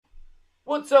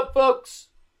What's up, folks?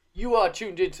 You are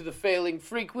tuned into the Failing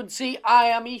Frequency. I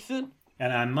am Ethan.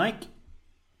 And I'm Mike.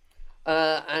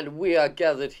 And we are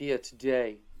gathered here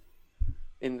today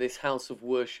in this house of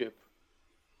worship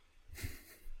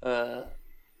to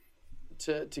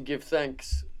give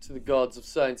thanks to the gods of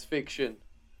science fiction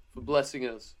for blessing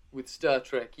us with Star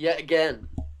Trek yet again.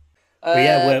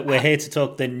 We're here to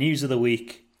talk the news of the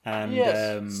week.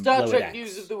 And, Star Trek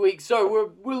news of the week. Sorry, we're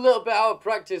a little bit out of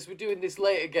practice. We're doing this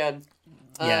late again.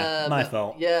 Yeah, my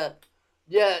fault. Yeah,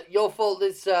 your fault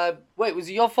this time. Wait, was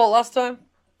it your fault last time?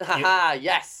 Haha,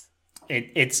 yes.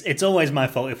 It's always my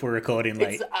fault if we're recording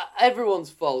late. It's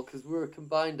everyone's fault because we're a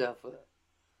combined effort.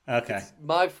 Okay. It's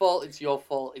my fault, it's your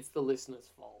fault, it's the listener's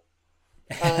fault.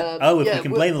 If we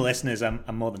can blame the listeners, I'm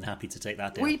more than happy to take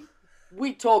that down.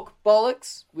 We talk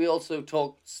bollocks. We also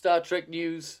talk Star Trek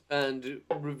news and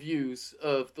reviews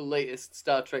of the latest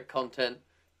Star Trek content.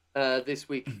 This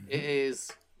week it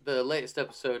is the latest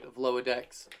episode of Lower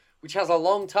Decks, which has a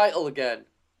long title again.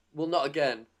 Well, not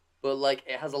again, but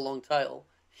it has a long title.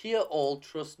 Hear all,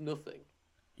 trust nothing.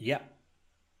 Yeah.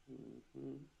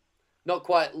 Mm-hmm. Not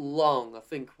quite long. I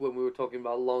think when we were talking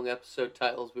about long episode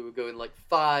titles, we were going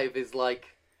 5 is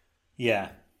Yeah.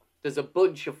 There's a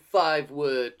bunch of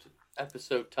 5-word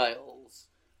episode titles.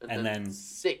 And then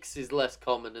 6 is less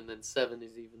common, and then 7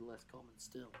 is even less common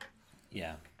still.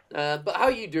 Yeah. But how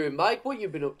are you doing, Mike? What have you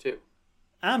been up to?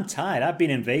 I'm tired. I've been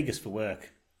in Vegas for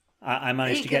work. I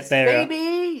managed to get there.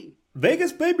 Baby!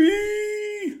 Vegas, baby!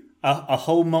 A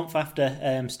whole month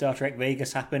after Star Trek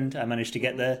Vegas happened, I managed to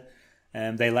get there.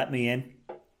 They let me in.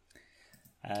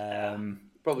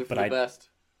 Probably for the best.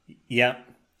 Yeah.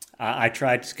 I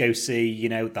tried to go see,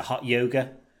 the hot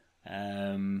yoga.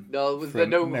 No, was there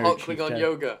no hot Klingon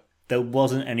yoga? There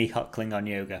wasn't any hot Klingon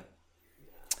yoga.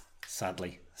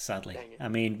 Sadly. I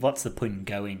mean, what's the point in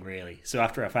going, really? So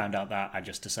after I found out that, I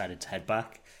just decided to head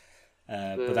back.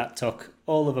 But that took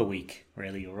all of a week,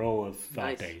 really, or all of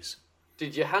 5 days.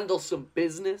 Did you handle some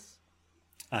business?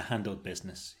 I handled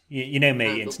business. You know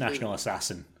me, international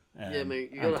assassin. Yeah,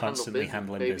 mate, I'm constantly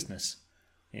handling business.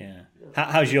 Yeah.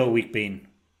 How's your week been?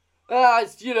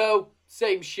 It's,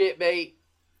 same shit, mate.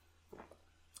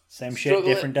 Same shit,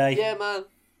 different day?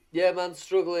 Yeah, man,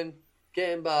 struggling,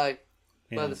 getting by.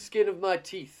 By the skin of my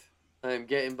teeth, I am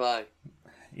getting by.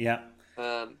 Yeah.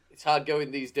 It's hard going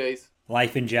these days.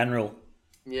 Life in general.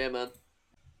 Yeah, man.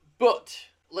 But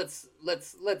let's.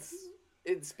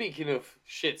 Speaking of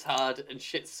shit's hard and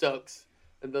shit sucks,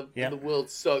 and the world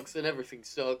sucks and everything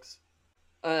sucks.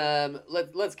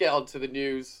 Let's get on to the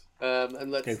news.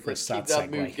 And let's keep that segue.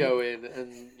 mood going.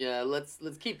 And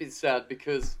let's keep it sad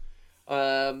because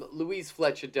Louise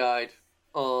Fletcher died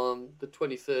on the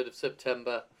 23rd of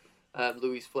September.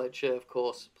 Louise Fletcher, of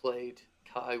course, played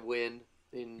Kai Wynn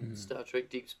in Star Trek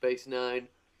Deep Space Nine.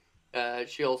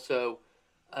 She also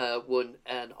won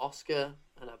an Oscar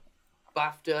and a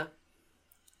BAFTA,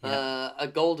 a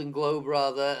Golden Globe,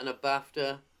 rather, and a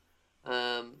BAFTA.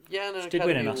 And an she did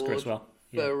win an Oscar Award as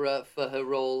well. For her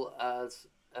role as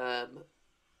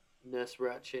Nurse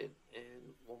Ratched in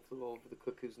One Flew Over the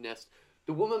Cuckoo's Nest.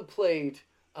 The woman played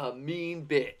a mean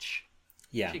bitch.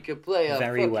 Yeah, she could play a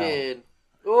very fucking... well.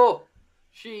 Oh,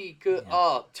 she could.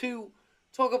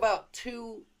 Talk about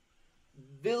two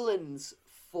villains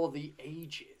for the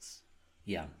ages.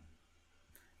 Yeah.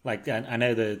 I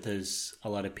know that there's a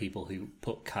lot of people who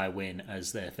put Kai Wynn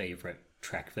as their favourite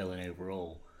Trek villain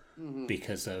overall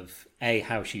because of A,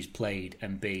 how she's played,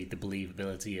 and B, the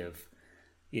believability of,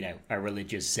 a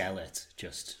religious zealot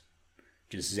just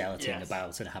zealoting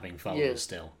about and having followers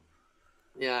still.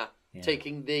 Yeah.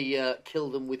 Taking the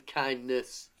kill them with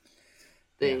kindness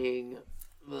thing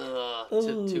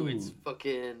to its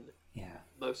fucking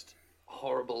most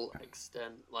horrible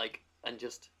extent, and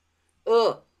just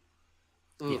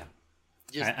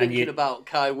just thinking about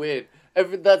Kai Wynn.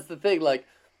 That's the thing.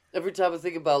 Every time I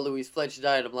think about Louise Fletcher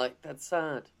dying, I'm like, that's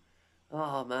sad.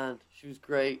 Oh man, she was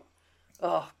great.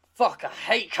 Oh fuck, I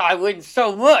hate Kai Wynn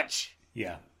so much.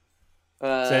 Yeah.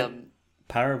 So,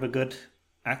 power of a good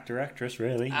actress,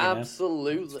 really.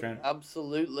 Absolutely.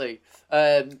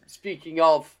 Speaking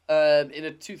of, in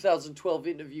a 2012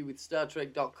 interview with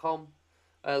StarTrek.com,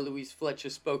 Louise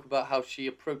Fletcher spoke about how she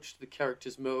approached the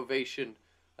character's motivation.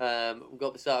 We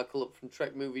got this article up from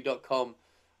TrekMovie.com.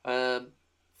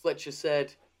 Fletcher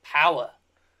said, power.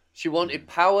 She wanted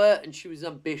power and she was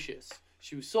ambitious.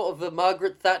 She was sort of a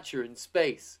Margaret Thatcher in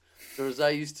space. Or as I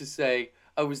used to say,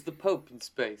 I was the Pope in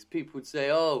space. People would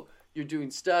say, oh, you're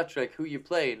doing Star Trek, who are you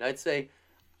playing? I'd say,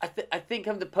 I think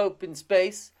I'm the Pope in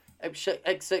space,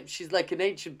 except she's like an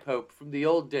ancient Pope from the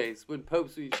old days, when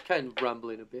popes were just kind of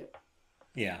rambling a bit.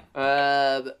 Yeah.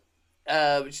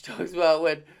 She talks about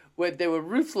when they were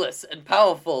ruthless and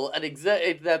powerful and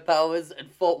exerted their powers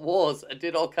and fought wars and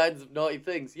did all kinds of naughty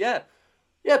things. Yeah,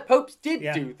 popes did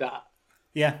do that.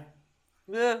 Yeah.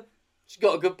 Yeah, she's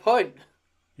got a good point.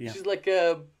 Yeah. She's like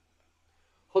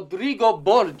Rodrigo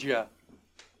Borgia.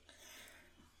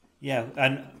 Yeah,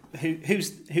 and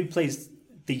who plays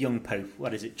the young pope?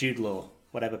 What is it? Jude Law,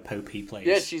 whatever pope he plays.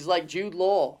 Yeah, she's like Jude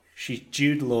Law. She's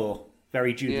Jude Law,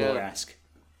 very Jude Law-esque.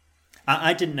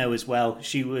 I didn't know as well.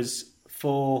 She was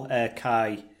for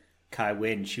Kai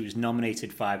Wynn. She was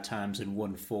nominated 5 times and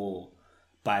won 4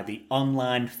 by the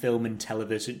Online Film and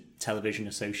Television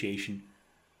Association,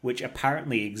 which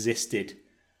apparently existed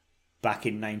back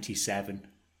in '97.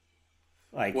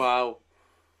 Like, wow.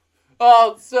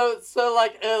 Oh, so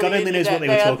like early God only knows what they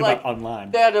were talking about online.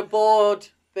 They had a board.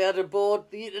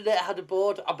 The internet had a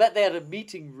board. I bet they had a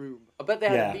meeting room. I bet they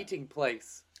had a meeting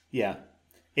place. Yeah.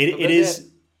 It is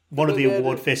one of the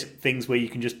award things where you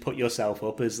can just put yourself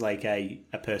up as like a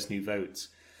person who votes.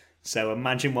 So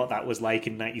imagine what that was like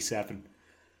in '97.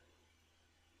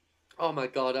 Oh my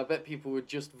God, I bet people were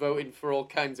just voting for all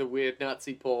kinds of weird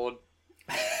Nazi porn.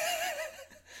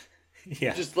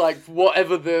 Yeah. Just like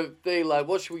whatever they like,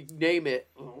 what should we name it?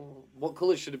 What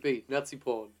colour should it be? Nazi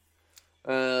porn.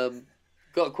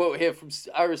 Got a quote here from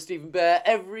Ira Stephen Bear.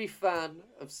 Every fan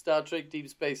of Star Trek Deep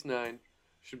Space Nine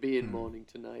should be in mourning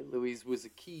tonight. Louise was a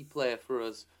key player for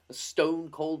us, a stone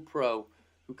cold pro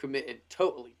who committed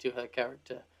totally to her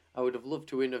character. I would have loved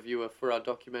to interview her for our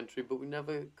documentary, but we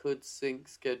never could sync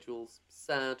schedules.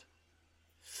 Sad.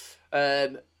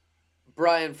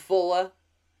 Brian Fuller,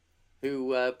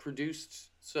 who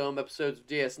produced some episodes of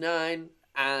DS9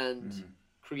 and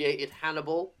created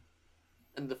Hannibal,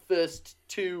 and the first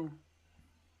 2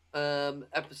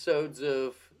 episodes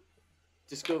of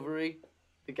Discovery.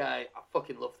 The guy, I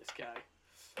fucking love this guy.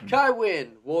 Kai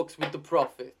Wynn walks with the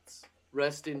prophets.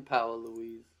 Rest in power,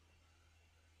 Louise.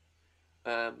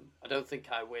 I don't think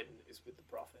Kai Wynn is with the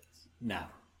prophets. No.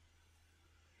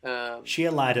 She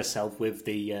allied herself with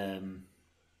the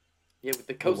with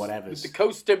the coast, whatevers. with the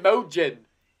coast emojin.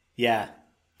 Yeah,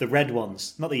 the red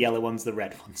ones, not the yellow ones, the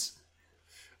red ones.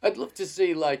 I'd love to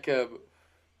see like an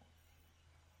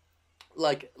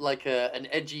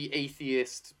edgy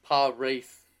atheist par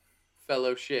wraith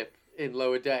fellowship in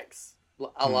Lower Decks,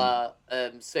 a la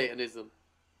Satanism.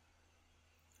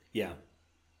 Yeah.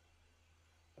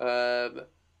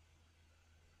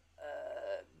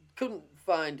 Couldn't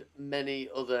find many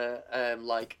other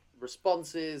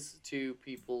responses to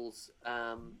people's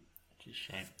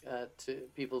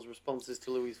people's responses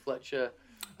to Louise Fletcher.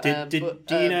 Do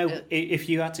you know, if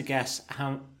you had to guess,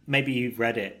 how, maybe you've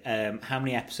read it, how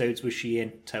many episodes was she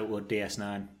in total of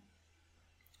DS9?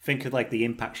 Think of like the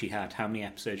impact she had. How many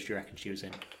episodes do you reckon she was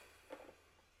in?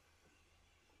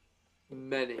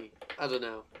 Many. I don't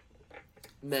know.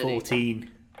 Many.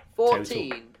 14. 14.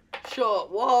 Total. Sure.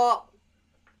 What?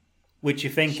 Which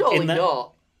you think Surely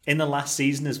not. In the last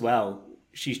season as well,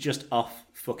 she's just off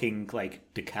fucking like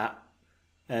Decat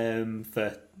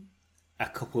for a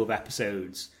couple of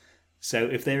episodes. So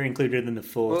if they're included in the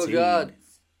 14... Oh,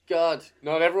 God.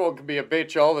 Not everyone can be a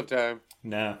bitch all the time.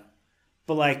 No.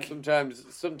 But like...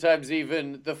 Sometimes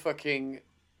even the fucking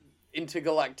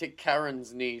intergalactic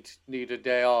Karens need a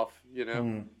day off, you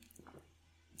know?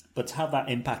 But to have that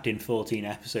impact in 14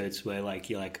 episodes where like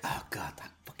you're like, oh God,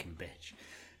 that fucking bitch.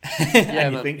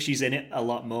 And you think she's in it a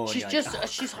lot more. She's just, like,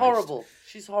 she's horrible.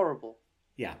 She's horrible.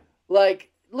 Yeah. Like,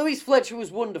 Louise Fletcher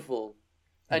was wonderful.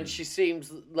 And she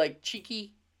seems like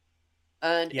cheeky.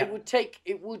 And it would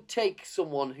take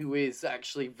someone who is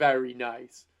actually very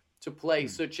nice to play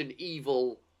such an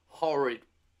evil,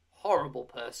 horrible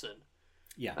person.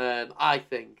 Yeah. I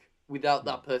think, without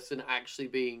that person actually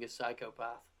being a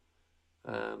psychopath.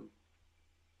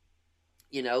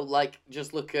 You know, like,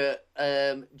 just look at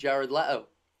Jared Leto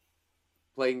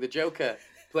playing the Joker.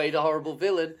 Played a horrible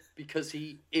villain because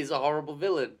he is a horrible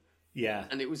villain. Yeah.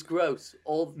 And it was gross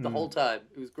the whole time.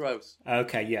 It was gross.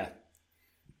 Okay, yeah.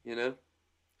 You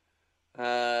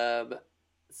know?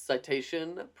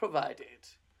 Citation provided.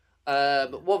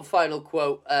 One final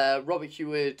quote. Robert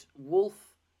Heward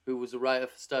Wolfe, who was a writer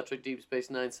for Star Trek Deep Space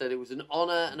Nine, said, "It was an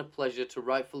honor and a pleasure to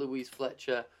write for Louise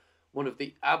Fletcher, one of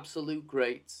the absolute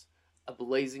greats, a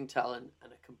blazing talent,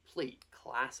 and a complete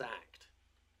class act."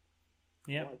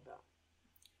 Yeah. Like that.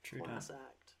 True. Class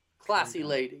act. Classy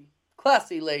lady.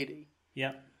 Classy lady.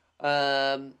 Yeah.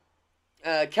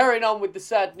 Carrying on with the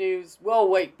sad news. Well,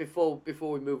 wait, before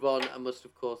we move on, I must,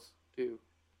 of course, do...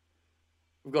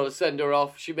 We've got to send her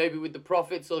off. She may be with the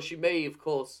prophets, or she may, of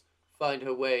course, find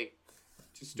her way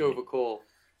to Stover-Core.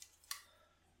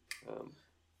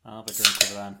 I'll have a drink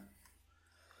of that.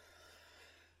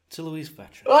 To Louise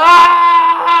Fletcher. Ah!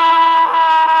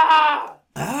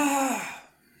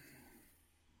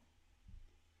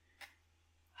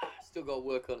 Still got to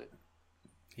work on it.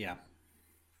 Yeah.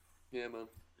 Yeah, man.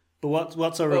 But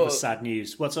what's our other sad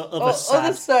news? What's our other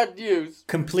sad news?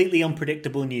 Completely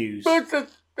unpredictable news.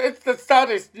 It's the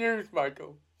saddest news,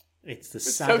 Michael. It's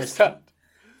saddest. So sad.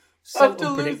 So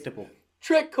unpredictable.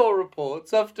 Trek Core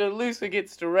reports, after losing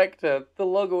its director, the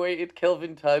long-awaited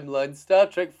Kelvin timeline, Star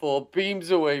Trek IV beams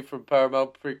away from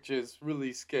Paramount Pictures'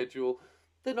 release schedule.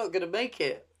 They're not going to make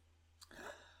it.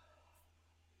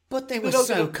 But they were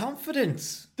so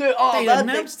confident. They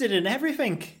announced it and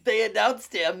everything. They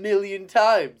announced it 1 million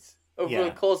times over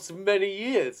the course of many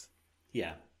years.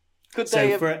 Yeah.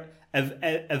 For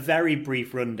a very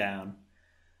brief rundown,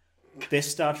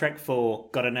 this Star Trek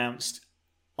IV got announced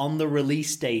on the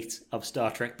release date of Star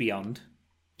Trek Beyond.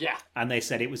 Yeah. And they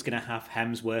said it was going to have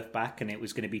Hemsworth back and it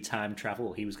was going to be time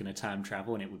travel. He was going to time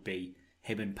travel and it would be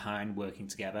him and Pine working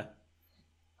together.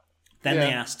 Then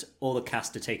they asked all the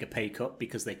cast to take a pay cut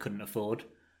because they couldn't afford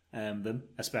them,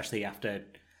 especially after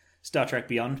Star Trek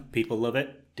Beyond. People love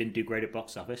it. Didn't do great at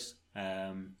box office.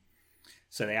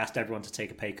 So they asked everyone to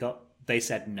take a pay cut. They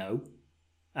said no,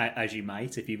 as you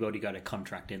might if you've already got a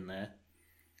contract in there.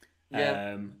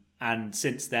 Yeah. And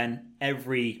since then,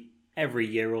 every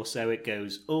year or so, it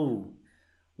goes, oh,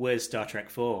 where's Star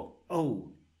Trek 4? Oh,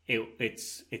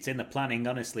 it's in the planning,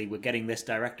 honestly. We're getting this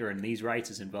director and these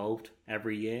writers involved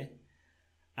every year.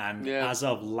 And as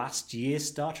of last year's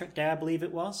Star Trek Day, I believe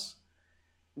it was,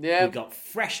 we got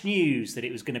fresh news that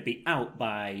it was going to be out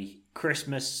by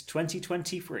Christmas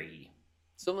 2023.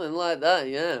 Something like that,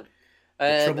 yeah.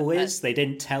 The trouble is, they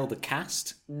didn't tell the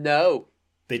cast. No.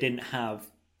 They didn't have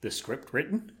the script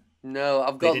written. No,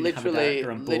 I've got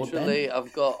literally,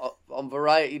 I've got on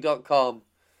Variety.com,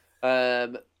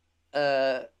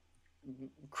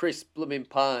 Chris Blooming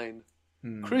Pine,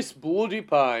 Chris Bloody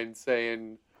Pine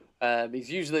saying they're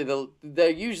usually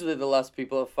the last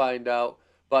people to find out,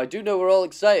 but I do know we're all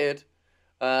excited.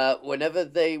 Whenever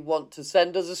they want to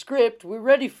send us a script, we're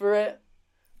ready for it.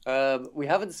 We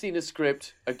haven't seen a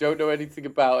script. I don't know anything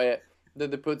about it.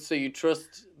 Then they put, so you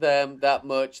trust them that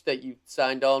much that you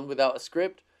signed on without a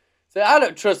script. So I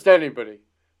don't trust anybody,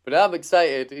 but I'm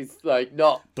excited. He's like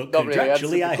not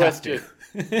contractually I have to.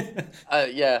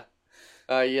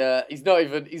 He's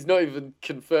not even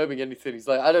confirming anything. He's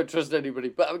like, I don't trust anybody,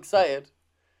 but I'm excited.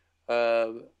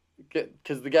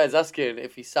 Because the guy's asking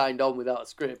if he signed on without a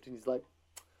script, and he's like,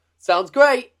 sounds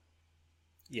great.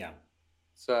 Yeah.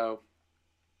 So,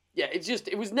 yeah,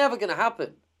 it was never going to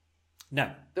happen.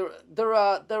 No. There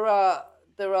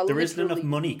isn't enough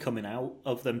money coming out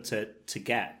of them to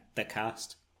get the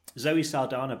cast. Zoe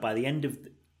Saldana by the end of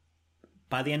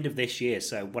this year,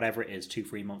 so whatever it is,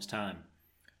 2-3 months time,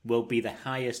 will be the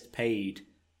highest paid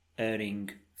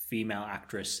earning female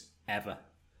actress ever.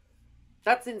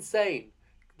 That's insane.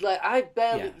 Like I've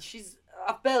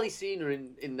barely seen her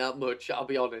in that much, I'll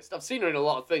be honest. I've seen her in a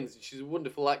lot of things and she's a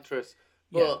wonderful actress.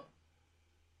 But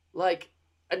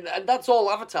and that's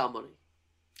all Avatar money.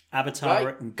 Avatar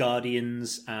and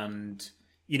Guardians and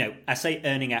I say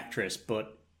earning actress,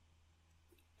 but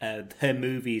her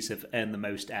movies have earned the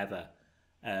most ever.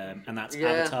 And that's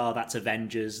Avatar, that's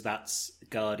Avengers, that's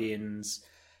Guardians,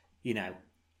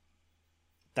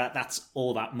 that's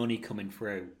all that money coming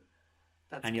through.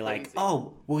 And you're crazy. Like,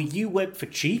 oh, will you work for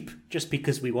cheap just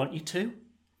because we want you to?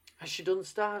 Has she done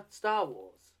Star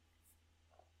Wars?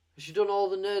 Has she done all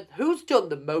the nerd? Who's done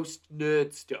the most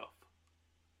nerd stuff?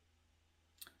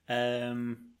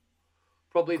 Probably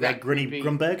Greg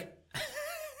Grunberg.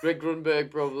 Greg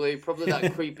Grunberg, probably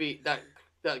that creepy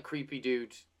that creepy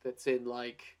dude that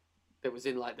was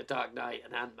in the Dark Knight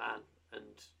and Ant-Man and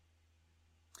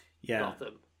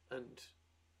Gotham and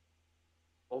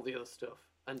all the other stuff.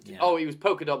 And he was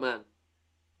Polka Dot Man.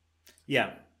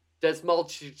 Yeah. Des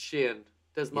Malchian.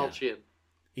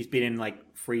 He's been in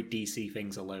 3 DC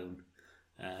things alone.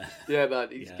 Yeah, man.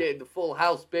 He's getting the full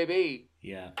house, baby.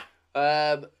 Yeah.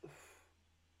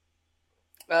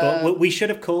 But we should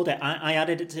have called it. I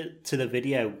added it to the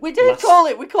video. We did call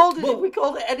it. We called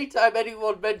it anytime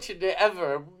anyone mentioned it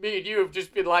ever. Me and you have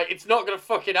just been like, it's not going to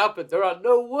fucking happen. There are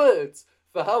no words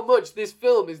for how much this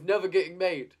film is never getting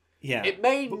made. Yeah. It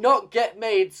may not get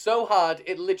made so hard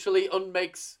it literally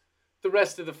unmakes the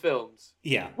rest of the films.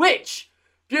 Yeah. Which,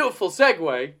 beautiful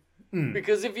segue,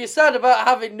 because if you're sad about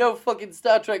having no fucking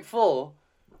Star Trek 4,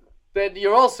 then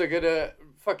you're also going to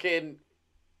fucking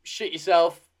shit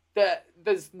yourself that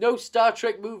there's no Star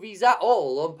Trek movies at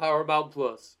all on Paramount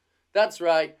Plus. That's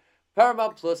right.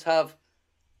 Paramount Plus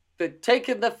they've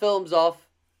taken the films off,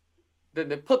 then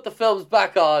they've put the films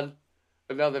back on,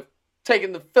 and now they've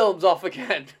taking the films off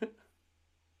again.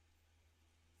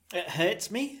 It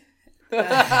hurts me.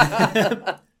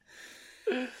 It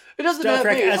doesn't Star hurt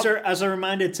Trek, me. as a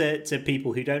reminder to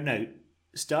people who don't know,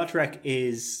 Star Trek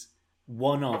is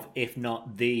one of, if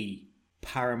not the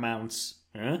Paramount's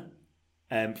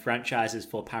franchises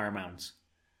for Paramount.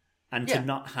 And to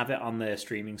not have it on their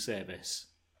streaming service.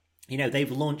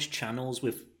 They've launched channels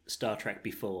with Star Trek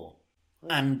before.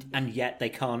 And yet they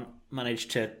can't manage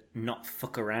to not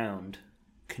fuck around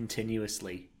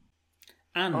continuously.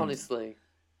 And Honestly.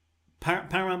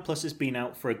 Paramount Plus has been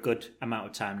out for a good amount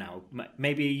of time now.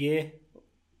 Maybe a year?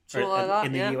 Something like that,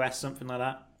 in the US, something like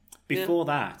that. Before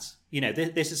that,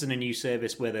 this isn't a new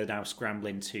service where they're now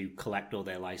scrambling to collect all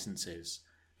their licenses.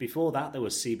 Before that, there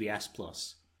was CBS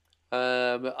Plus.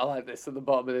 I like this at the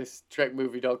bottom of this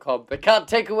trekmovie.com. They can't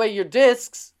take away your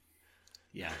discs.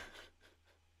 Yeah.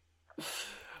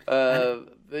 So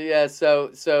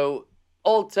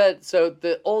all 10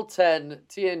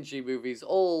 TNG movies,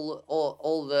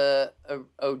 all the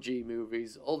OG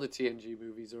movies, all the TNG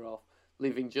movies are off,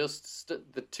 leaving just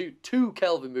the two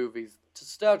Kelvin movies,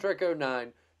 Star Trek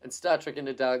 09 and Star Trek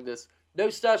Into Darkness. No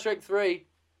Star Trek 3,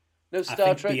 no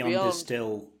Star Trek Beyond is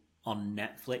still on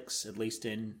Netflix, at least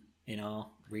in our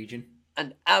region.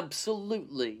 And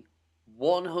absolutely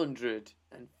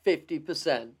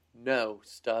 150% no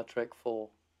Star Trek 4.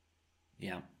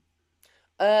 Yeah.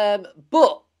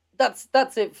 But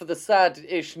that's it for the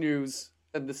sad-ish news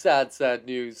and the sad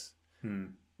news.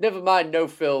 Never mind no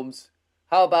films.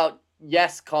 How about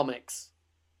Yes Comics?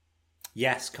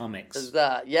 Yes Comics. Is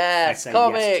that Yes I say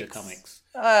Comics? Yes to comics.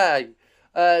 Aye.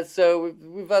 So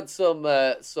we've had some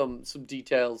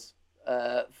details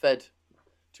fed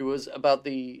to us about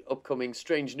the upcoming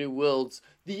Strange New Worlds,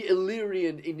 the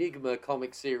Illyrian Enigma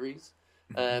comic series.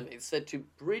 It's said to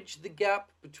bridge the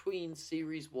gap between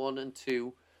series 1 and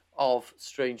 2 of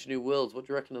Strange New Worlds. What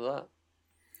do you reckon of that?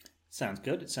 Sounds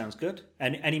good. It sounds good.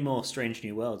 And any more Strange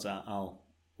New Worlds, I'll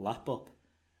lap up.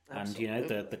 Absolutely.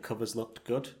 And the covers looked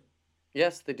good.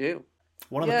 Yes, they do.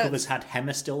 One of the covers had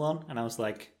Hemmer still on, and I was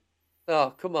like,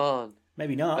 "Oh, come on."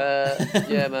 Maybe not.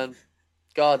 Yeah, man.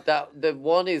 God, the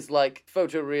one is like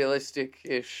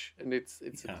photorealistic-ish, and it's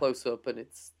a close-up, and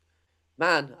it's,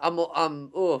 man, I'm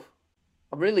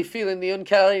really feeling the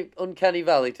uncanny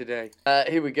valley today.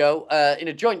 Here we go. In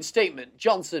a joint statement,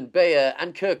 Johnson, Bayer,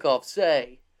 and Kirchhoff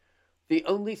say, "The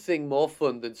only thing more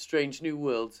fun than Strange New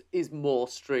Worlds is more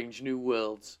Strange New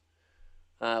Worlds.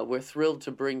 We're thrilled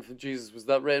to bring..." Jesus, was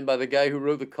that written by the guy who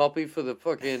wrote the copy for the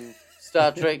fucking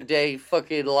Star Trek Day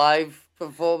fucking live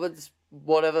performance?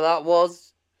 Whatever that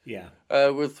was. Yeah.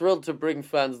 We're thrilled to bring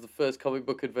fans the first comic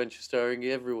book adventure starring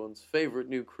everyone's favourite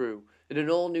new crew in an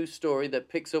all-new story that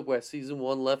picks up where Season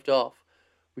 1 left off.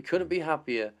 We couldn't be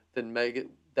happier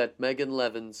that Megan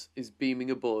Levens is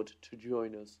beaming aboard to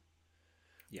join us.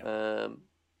 Yeah.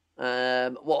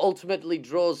 What ultimately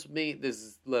draws me... This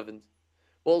is Levens.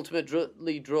 What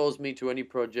ultimately draws me to any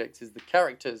project is the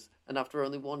characters, and after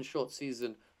only one short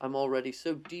season, I'm already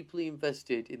so deeply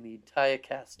invested in the entire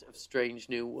cast of Strange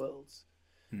New Worlds.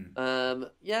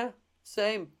 Yeah,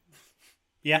 same.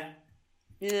 Yeah.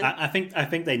 Yeah. I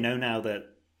think they know now that,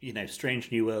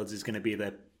 Strange New Worlds is going to be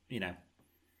the,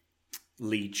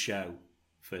 lead show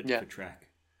for Trek.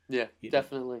 Yeah,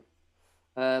 definitely.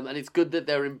 And it's good that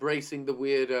they're embracing the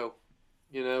weirdo,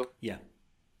 Yeah.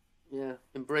 Yeah,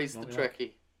 embrace the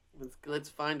Trekkie. Let's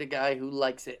find a guy who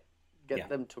likes it. Get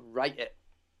them to write it.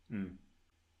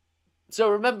 So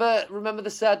remember the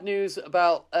sad news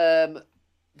about the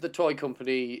toy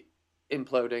company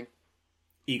imploding?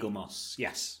 Eagle Moss,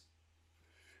 yes.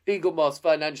 Eagle Moss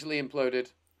financially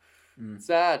imploded.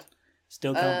 Sad.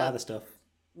 Still can't buy the stuff.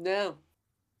 No.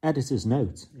 Editor's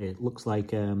note. It looks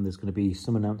like there's going to be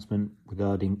some announcement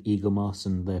regarding Eagle Moss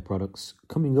and their products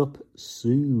coming up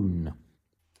soon.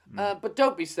 But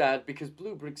don't be sad, because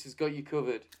Blue Bricks has got you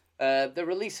covered. They're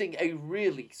releasing a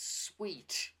really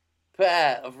sweet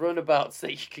pair of runabouts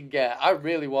that you can get. I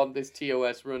really want this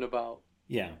TOS runabout.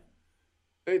 Yeah.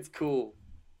 It's cool.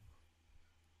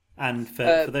 And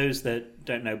for those that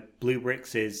don't know, Blue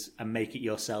Bricks is a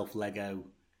make-it-yourself Lego,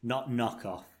 not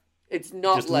knockoff. It's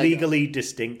not just Lego. Legally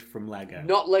distinct from Lego.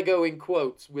 Not Lego in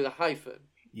quotes with a hyphen.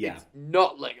 Yeah. It's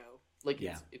not Lego.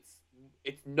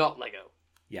 It's not Lego.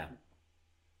 Yeah.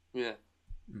 Yeah.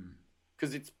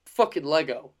 Because it's fucking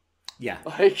Lego. Yeah.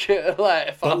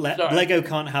 Lego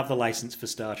can't have the license for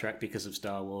Star Trek because of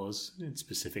Star Wars. It's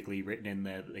specifically written in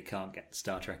there that they can't get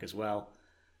Star Trek as well.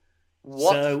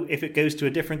 What? So if it goes to a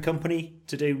different company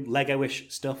to do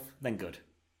Lego-ish stuff, then good.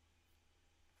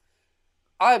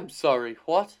 I'm sorry,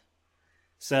 what?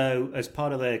 So as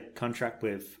part of the contract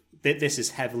with this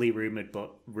is heavily rumored,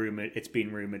 but it's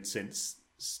been rumored since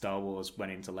Star Wars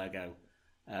went into Lego,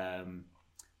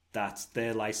 that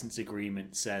their license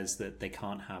agreement says that they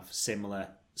can't have similar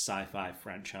sci-fi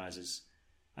franchises,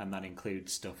 and that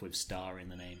includes stuff with Star in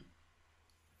the name.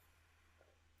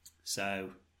 So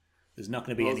there's not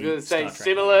going to be any. I was going to say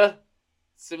Star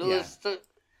similar Yeah. stuff.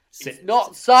 It's Si-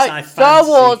 not sci- Star fantasy.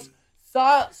 Wars.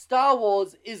 Star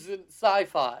Wars isn't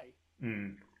sci-fi.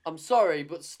 Mm. I'm sorry,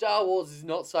 but Star Wars is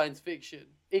not science fiction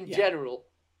in Yeah. general.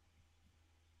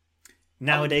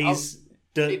 Nowadays,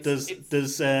 does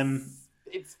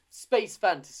It's space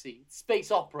fantasy,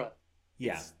 space opera.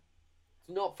 yeah. It's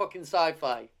not fucking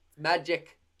sci-fi. It's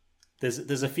magic.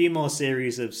 There's a few more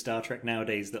series of Star Trek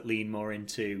nowadays that lean more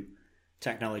into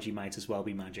technology. Might as well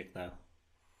be magic, though.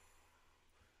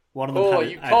 One of them. Oh, had are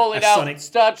you calling out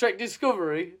Star Trek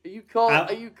Discovery? Are you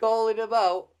calling him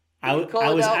out? I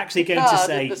was actually going to Picard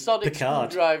say and the sonic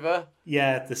Picard. screwdriver.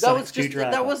 Yeah, the sonic screwdriver.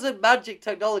 That wasn't magic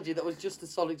technology. That was just a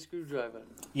sonic screwdriver.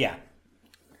 Yeah.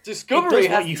 Discovery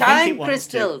what you has think it time wants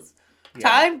to. crystals. Yeah.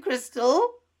 Time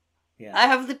crystal. Yeah. I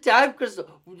have the time crystal.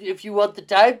 If you want the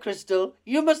time crystal,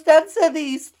 you must answer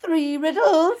these 3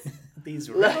 riddles.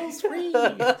 These riddles free.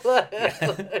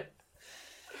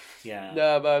 Yeah.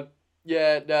 No, man.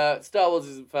 Yeah, no. Star Wars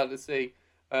isn't fantasy.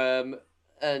 And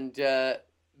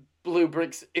Blue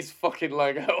Bricks is fucking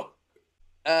Lego.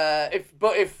 If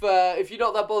you're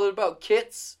not that bothered about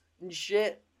kits and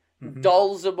shit,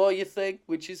 dolls are more your thing,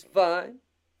 which is fine.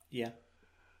 Yeah.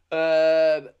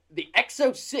 The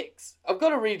X06. I've got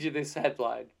to read you this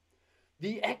headline.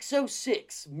 The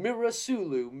X06 Mirror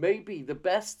Sulu may be the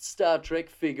best Star Trek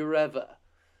figure ever.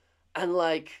 And,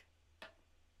 like,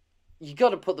 you got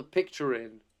to put the picture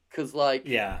in. Because, like,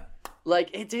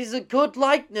 it is a good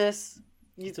likeness.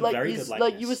 It's a very good likeness.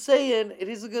 Like you were saying, it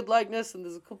is a good likeness, and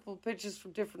there's a couple of pictures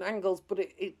from different angles, but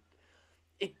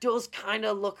it does kind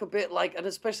of look a bit like, and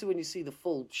especially when you see the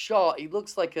full shot, he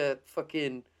looks like a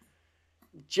fucking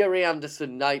Jerry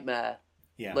Anderson nightmare.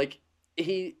 Yeah. Like,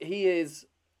 he is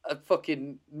a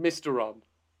fucking Mysteron.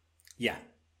 Yeah.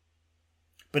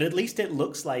 But at least it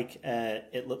looks like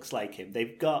him.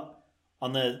 They've got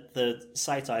on the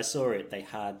site I saw it. They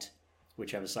had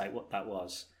whichever site what that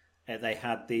was. They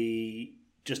had the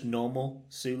just normal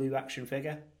Sulu action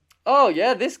figure. Oh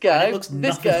yeah, this guy. Like That's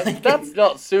him.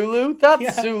 not Sulu.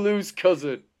 That's Sulu's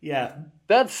cousin. Yeah.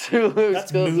 That's Sulu's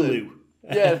That's cousin. Mulu.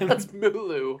 Yeah, that's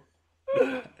Mulu.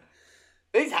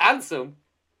 He's handsome.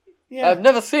 Yeah. I've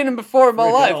never seen him before in my For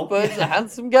a life, girl. but he's a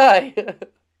handsome guy.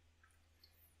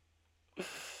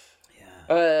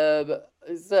 Yeah.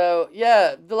 So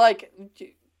yeah, like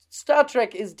Star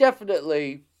Trek is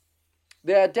definitely,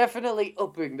 they are definitely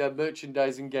upping their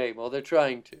merchandising game, or they're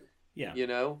trying to. Yeah. You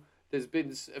know, there's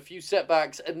been a few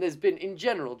setbacks, and there's been in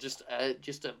general just a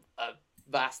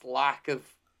vast lack of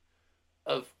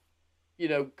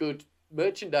good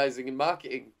merchandising and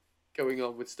marketing going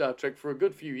on with Star Trek for a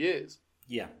good few years.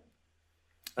 Yeah.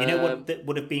 You know what that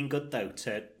would have been good though,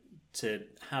 to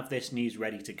have this news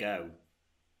ready to go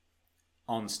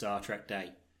on Star Trek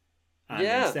Day. And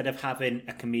instead of having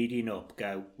a comedian up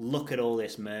go, look at all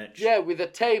this merch. Yeah, with a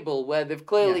table where they've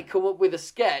clearly come up with a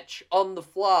sketch on the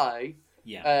fly.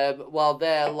 Yeah. While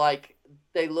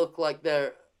they look like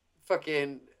they're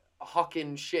fucking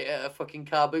hawking shit at a fucking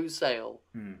car boot sale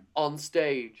on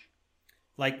stage.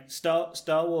 Like Star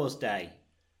Wars Day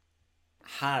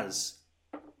has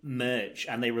merch,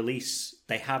 and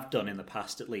they have done in the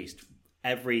past at least,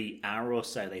 every hour or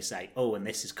so they say, oh, and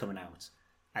this is coming out,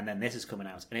 and then this is coming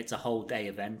out, and it's a whole day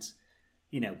event.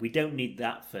 You know, we don't need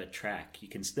that for Trek. You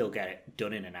can still get it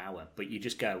done in an hour, but you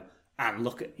just go and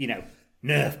look at,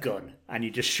 Nerf gun, and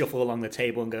you just shuffle along the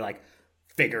table and go like,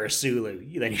 figure a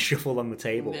Sulu. Then you shuffle along the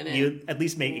table. You at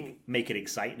least make it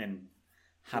exciting and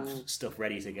have stuff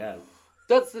ready to go.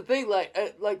 That's the thing,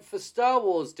 like for Star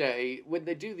Wars Day, when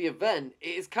they do the event, it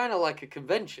is kind of like a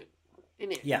convention,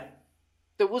 isn't it? Yeah.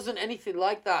 There wasn't anything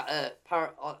like that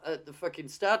at the fucking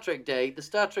Star Trek Day. The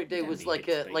Star Trek Day was like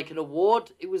an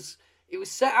award. It was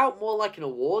set out more like an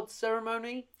awards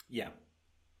ceremony. Yeah.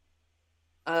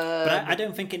 But I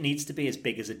don't think it needs to be as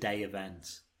big as a day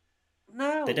event.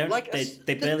 No, they don't. Like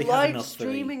they barely the have live enough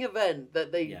streaming event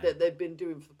that they've been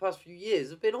doing for the past few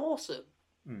years have been awesome.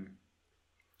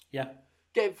 Yeah.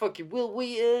 Getting fucking Will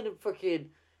Wheaton and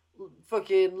fucking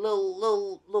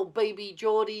little baby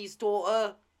Geordie's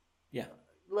daughter. Yeah.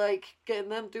 Like getting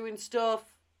them doing stuff.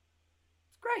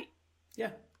 It's great.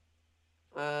 Yeah.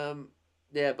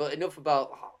 Yeah, but enough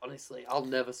about. Honestly, I'll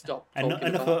never stop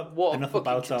talking about what a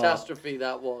fucking catastrophe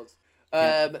that was.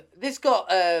 This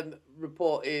got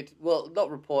reported. Well, not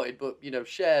reported, but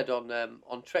shared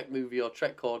on Trek Movie or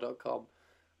TrekCore.com.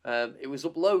 It was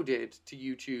uploaded to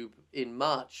YouTube in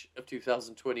March of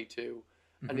 2022,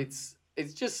 and it's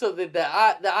just something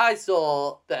that I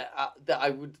saw that I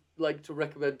would like to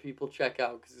recommend people check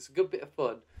out because it's a good bit of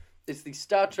fun. It's the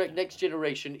Star Trek Next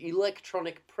Generation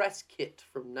electronic press kit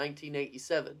from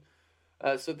 1987.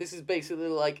 So this is basically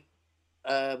like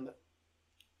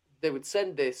they would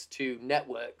send this to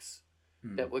networks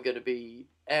that were going to be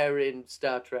airing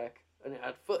Star Trek, and it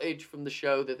had footage from the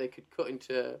show that they could cut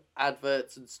into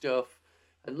adverts and stuff,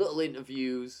 and little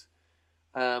interviews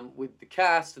with the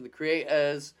cast and the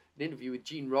creators, an interview with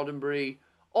Gene Roddenberry,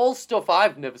 all stuff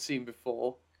I've never seen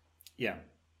before. Yeah.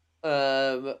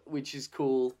 Which is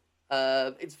cool.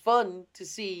 It's fun to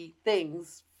see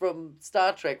things from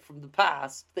Star Trek from the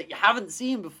past that you haven't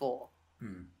seen before.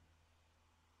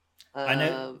 I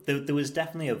know there was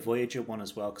definitely a Voyager one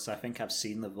as well, because I think I've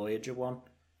seen the Voyager one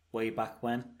way back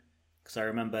when. Because I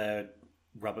remember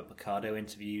Robert Picardo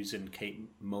interviews and Kate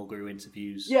Mulgrew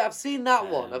interviews. Yeah, I've seen that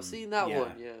one. I've seen that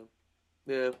one,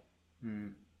 yeah.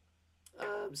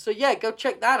 So yeah, go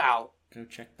check that out. Go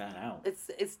check that out.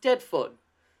 It's dead fun.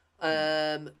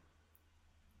 One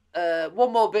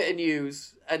more bit of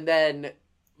news, and then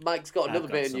Mike's got another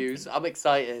bit of news. I'm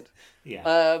excited.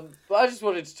 Yeah. But I just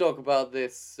wanted to talk about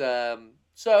this.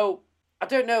 So I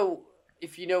don't know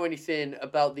if you know anything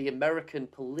about the American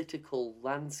political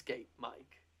landscape, Mike.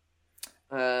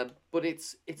 But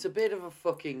it's a bit of a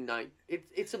fucking night.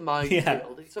 It's a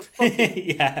minefield. It's a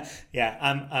fucking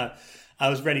yeah. I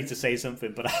was ready to say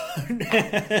something, but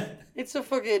it's a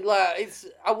fucking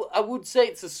I would say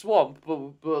it's a swamp,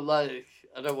 but like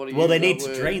I don't want to. Well, they need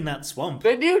to drain that swamp.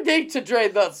 They do need to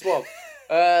drain that swamp.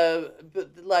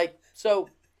 But like so.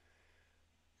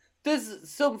 There's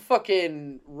some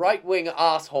fucking right-wing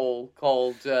asshole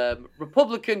called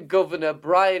Republican Governor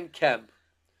Brian Kemp.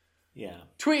 Yeah.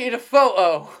 Tweeted a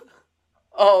photo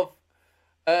of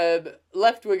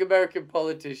left-wing American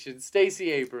politician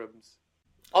Stacey Abrams.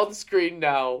 On screen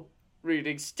now,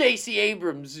 reading, Stacey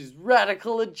Abrams'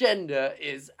 radical agenda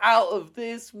is out of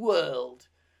this world.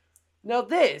 Now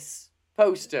this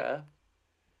poster,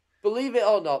 believe it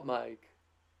or not, Mike,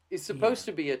 is supposed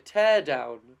to be a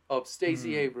teardown of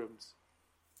Stacey Abrams.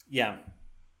 Yeah.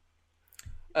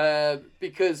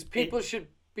 Because people should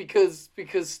because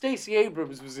Stacey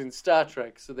Abrams was in Star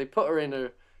Trek, so they put her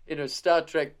in a Star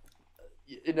Trek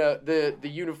the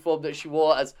uniform that she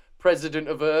wore as President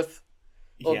of Earth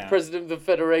or President of the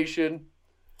Federation.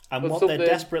 And what they're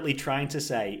desperately trying to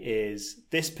say is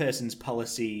this person's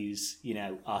policies,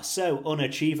 are so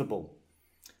unachievable,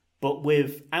 but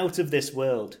with out of this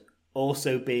world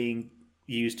also being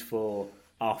used for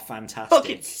are fantastic.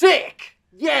 Fucking sick!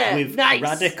 Yeah, with nice!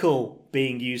 Radical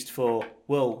being used for,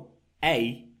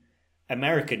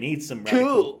 America needs some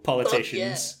radical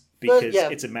politicians because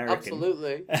it's American.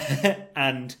 Absolutely.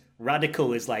 And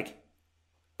radical is like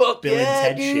fuck Bill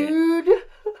and Ted dude.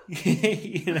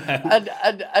 shit.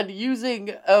 And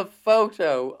using a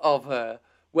photo of her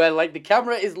where like the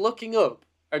camera is looking up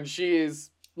and she is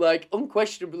like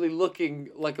unquestionably looking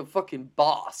like a fucking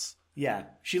boss. Yeah,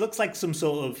 she looks like some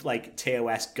sort of like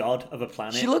TOS god of a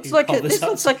planet. She looks like this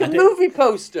looks like a movie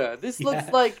poster. This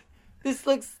looks like this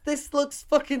looks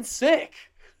fucking sick.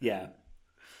 Yeah,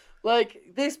 like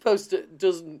this poster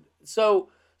doesn't. So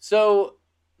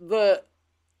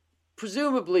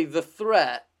presumably the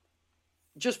threat,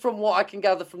 just from what I can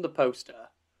gather from the poster,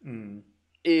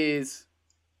 is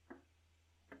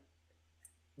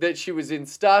that she was in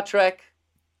Star Trek.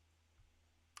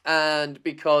 And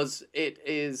because it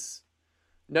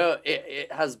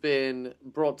has been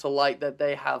brought to light that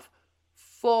they have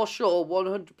for sure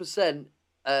 100%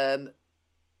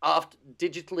 after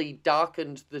digitally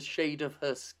darkened the shade of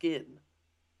her skin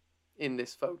in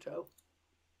this photo.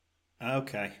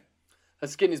 Okay. Her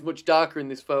skin is much darker in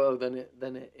this photo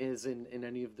than it is in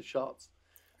any of the shots.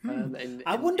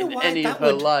 I wonder why any of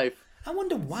her life. I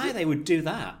wonder why they would do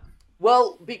that.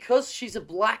 Well, because she's a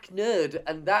black nerd,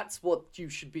 and that's what you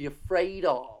should be afraid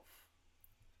of.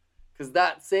 Because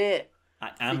that's it. I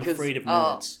am afraid of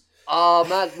nerds. Oh,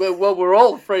 man. Well, we're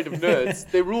all afraid of nerds.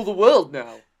 They rule the world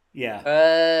now. Yeah.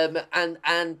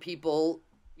 And people,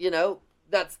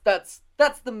 that's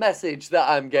the message that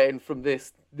I'm getting from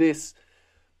this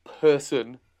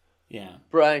person. Yeah.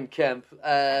 Brian Kemp,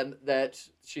 that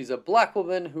she's a black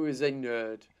woman who is a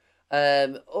nerd.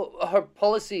 Her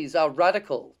policies are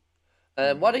radical.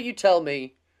 Why don't you tell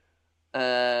me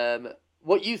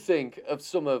what you think of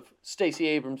some of Stacey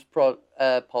Abrams'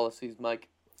 policies, Mike?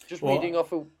 Just reading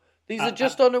off these are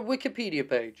just on a Wikipedia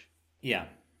page. Yeah.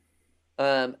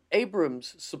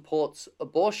 Abrams supports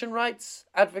abortion rights,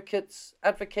 advocates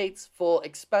for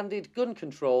expanded gun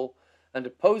control, and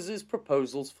opposes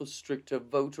proposals for stricter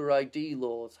voter ID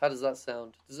laws. How does that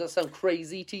sound? Does that sound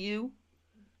crazy to you?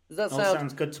 Does that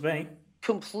Sounds good to me.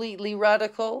 Completely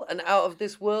radical and out of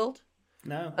this world?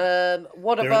 No.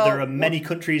 There are many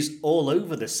countries all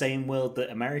over the same world that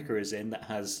America is in that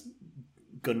has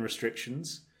gun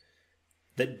restrictions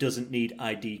that doesn't need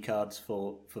ID cards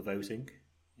for voting.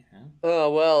 Yeah.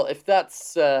 Oh well, if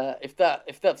that's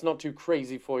not too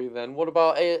crazy for you, then what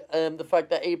about the fact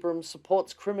that Abrams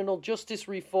supports criminal justice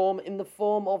reform in the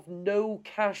form of no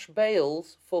cash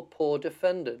bails for poor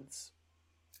defendants?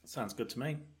 Sounds good to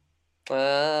me.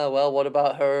 Well, what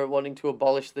about her wanting to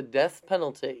abolish the death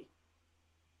penalty?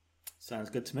 Sounds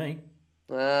good to me.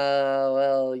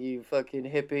 Well, you fucking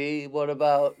hippie. What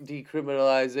about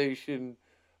decriminalization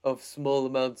of small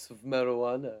amounts of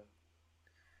marijuana?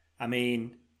 I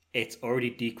mean, it's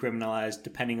already decriminalized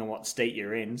depending on what state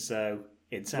you're in, so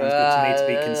it sounds good to me to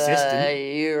be consistent.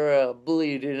 You're a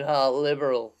bleeding hot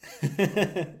liberal.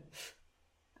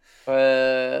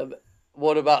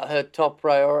 What about her top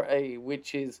priority,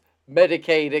 which is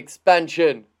Medicaid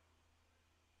expansion?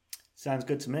 Sounds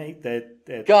good to me.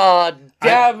 God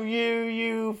damn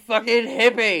you fucking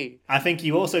hippie! I think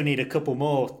you also need a couple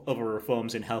more other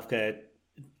reforms in healthcare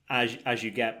as you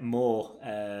get more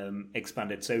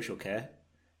expanded social care.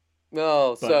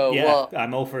 No, what?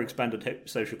 I'm all for expanded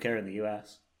social care in the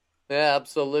US. Yeah,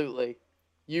 absolutely.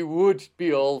 You would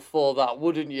be all for that,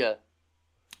 wouldn't you?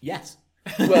 Yes.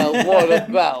 Well,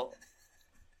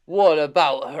 what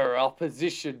about her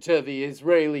opposition to the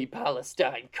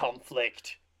Israeli-Palestine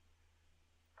conflict?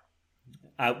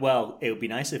 Well, it would be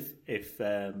nice if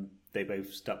they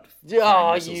both stopped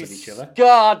firing missiles at each other.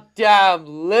 Goddamn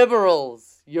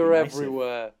liberals! You're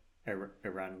everywhere.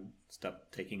 Iran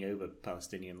stopped taking over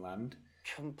Palestinian land.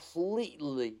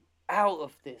 Completely out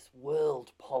of this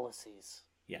world policies.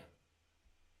 Yeah.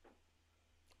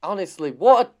 Honestly,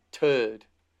 what a turd.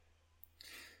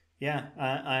 Yeah,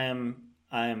 I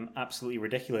am absolutely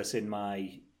ridiculous in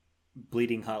my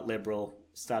bleeding heart liberal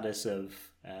status of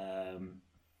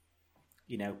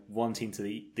wanting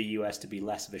the US to be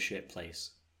less of a shit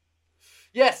place.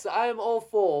 Yes, I am all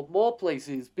for more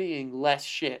places being less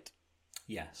shit.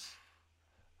 Yes.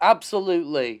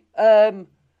 Absolutely. I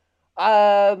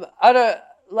don't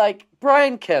like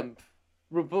Brian Kemp,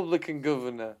 Republican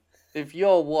governor. If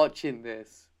you're watching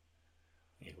this,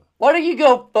 why don't you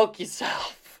go fuck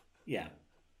yourself? Yeah.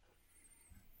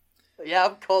 Yeah,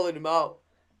 I'm calling him out.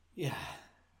 Yeah.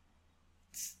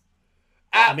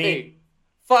 At me.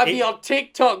 Find me on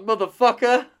TikTok,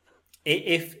 motherfucker.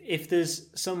 If there's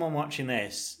someone watching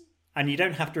this, and you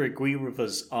don't have to agree with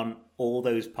us on all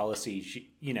those policies,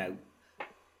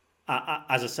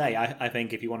 as I say, I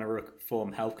think if you want to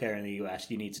reform healthcare in the US,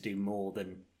 you need to do more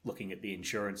than looking at the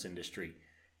insurance industry.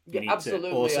 You need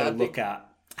to also look at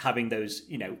having those,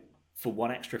 for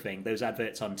one extra thing, those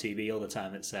adverts on TV all the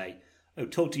time that say, oh,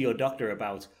 talk to your doctor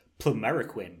about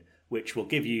Plumeriquin, which will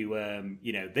give you,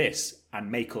 this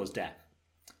and may cause death.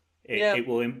 It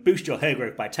will boost your hair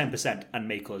growth by 10% and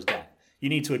may cause death. You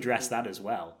need to address that as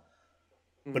well.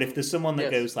 Mm-hmm. But if there's someone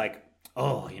that goes like,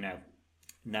 oh,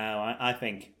 no, I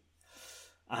think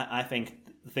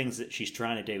the things that she's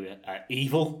trying to do are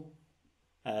evil,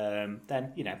 then,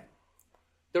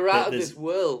 they're out of this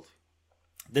world.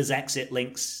 There's exit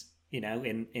links,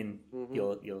 in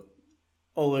your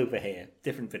all over here,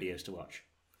 different videos to watch.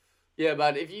 Yeah,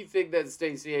 man, if you think that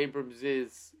Stacey Abrams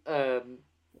is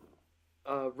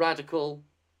radical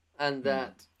and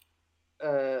that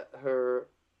her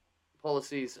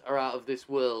policies are out of this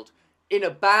world in a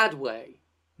bad way,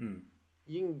 you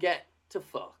can get to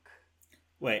fuck.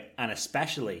 Wait, and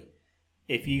especially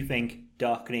if you think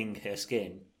darkening her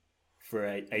skin for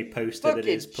a poster that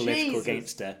is political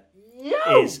against her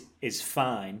is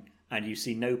fine, and you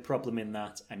see no problem in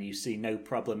that, and you see no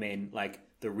problem in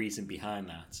the reason behind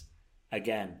that,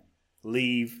 again,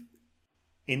 leave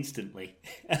instantly.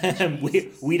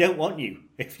 we don't want you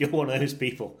if you're one of those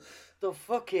people. The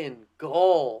fucking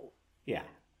gall. Yeah.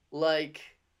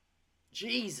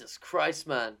 Jesus Christ,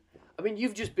 man. I mean,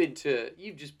 you've just been to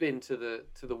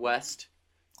the West.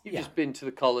 You've just been to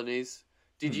the colonies.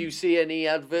 Did you see any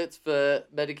adverts for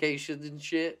medications and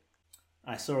shit?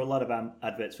 I saw a lot of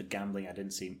adverts for gambling. I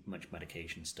didn't see much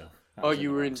medication stuff.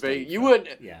 You were in Vegas. You weren't.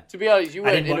 Yeah. To be honest, you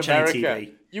weren't in America.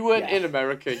 You weren't in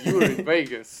America. You were in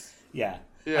Vegas. Yeah.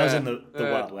 I was in the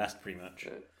Wild West, pretty much.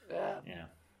 Yeah.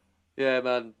 Yeah,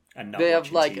 man. And they have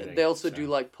TV, they also do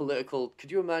political.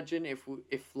 Could you imagine if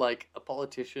a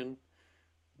politician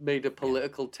made a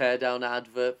political teardown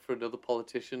advert for another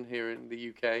politician here in the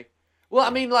UK? Well,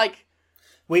 I mean,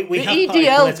 We the have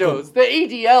EDL political... does. The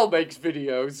EDL makes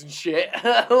videos and shit.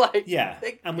 Like, yeah,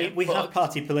 and we have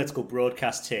party political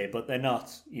broadcasts here, but they're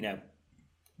not,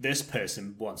 this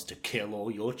person wants to kill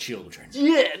all your children.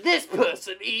 Yeah, this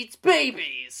person eats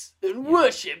babies and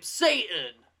worships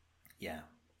Satan. Yeah.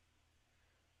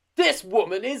 This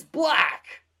woman is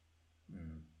black.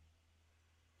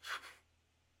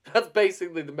 That's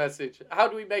basically the message. How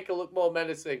do we make her look more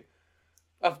menacing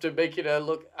after making her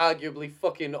look arguably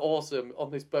fucking awesome on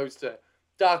this poster?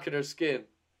 Darken her skin.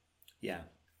 Yeah.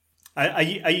 Are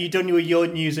you done with your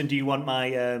news, and do you want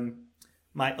my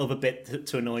my other bit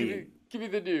to annoy you? Give me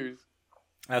the news.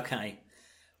 Okay.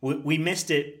 We missed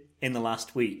it in the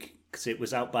last week because it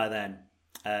was out by then.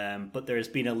 But there has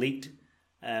been a leaked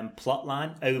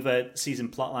season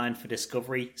plotline for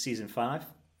Discovery Season 5.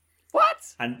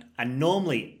 What? And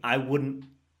normally I wouldn't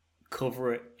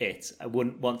cover it. I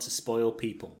wouldn't want to spoil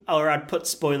people. Or I'd put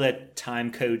spoiler time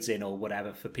codes in or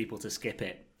whatever for people to skip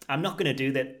it. I'm not going to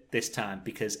do that this time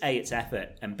because A, it's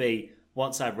effort, and B,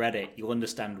 once I've read it, you'll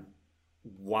understand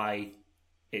why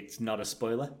it's not a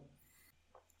spoiler.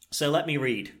 So let me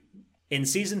read. In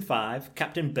Season 5,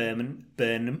 Captain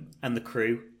Burnham and the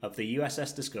crew of the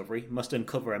USS Discovery must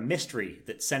uncover a mystery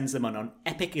that sends them on an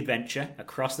epic adventure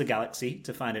across the galaxy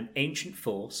to find an ancient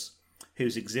force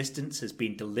whose existence has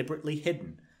been deliberately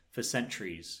hidden for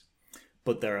centuries.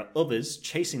 But there are others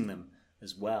chasing them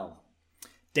as well.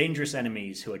 Dangerous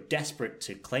enemies who are desperate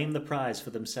to claim the prize for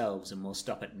themselves and will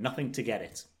stop at nothing to get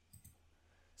it.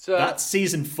 So that's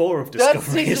Season 4 of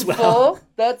Discovery as well.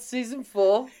 That's Season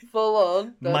 4, full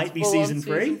on. That's might be Season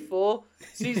 3. Season 4.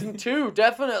 Season 2,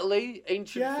 definitely.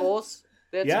 Ancient Force.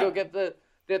 They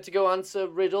had to go answer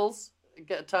riddles,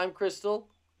 get a time crystal.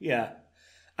 Yeah.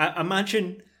 I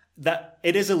imagine that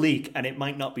it is a leak and it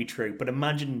might not be true, but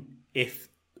imagine if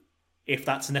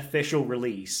that's an official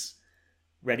release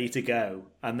ready to go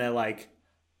and they're like,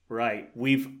 right,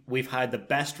 we've hired the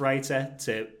best writer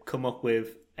to come up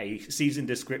with a season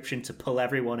description to pull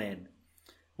everyone in.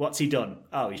 What's he done?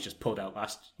 Oh, he's just pulled out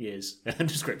last year's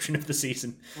description of the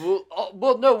season.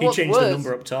 Well, no, he changed the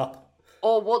number up top.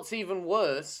 Or what's even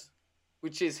worse,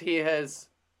 which is he has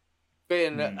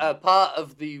been a part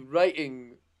of the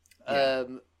writing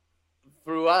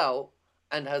throughout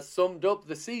and has summed up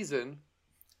the season.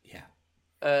 Yeah.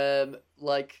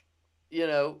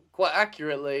 Quite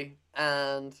accurately.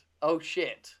 And oh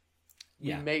shit, we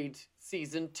yeah. made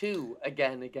Season 2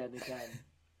 again.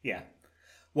 Yeah.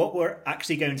 What we're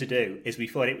actually going to do is we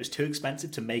thought it was too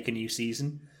expensive to make a new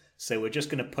season, so we're just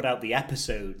going to put out the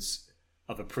episodes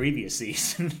of a previous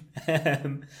season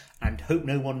and hope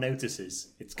no one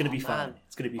notices. It's going to be fun.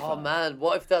 It's going to be fun. Oh man,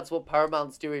 what if that's what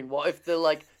Paramount's doing? What if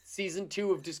the Season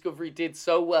 2 of Discovery did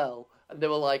so well and they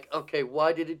were like, okay,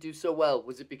 why did it do so well?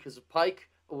 Was it because of Pike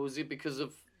or was it because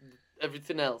of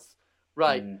everything else?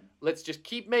 Right, let's just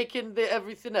keep making the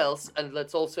everything else and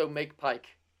let's also make Pike.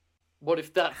 What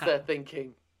if that's their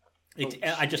thinking?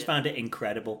 I just found it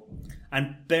incredible.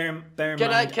 And bear in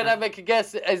mind... Can I make a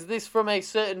guess? Is this from a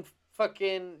certain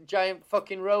fucking giant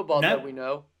fucking robot that we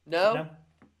know? No?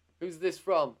 Who's this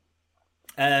from?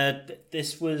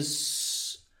 This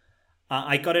was...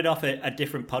 I got it off a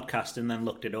different podcast and then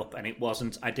looked it up and it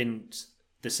wasn't...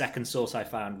 The second source I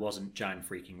found wasn't giant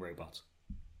freaking robot.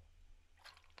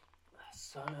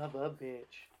 Son of a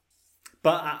bitch.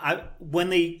 But when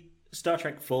the Star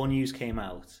Trek 4 news came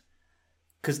out,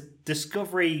 because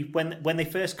Discovery, when they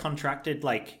first contracted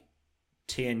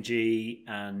TNG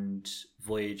and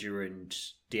Voyager and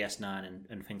DS9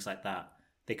 and things like that,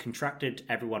 they contracted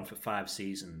everyone for 5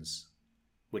 seasons,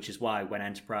 which is why when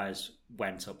Enterprise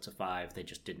went up to 5, they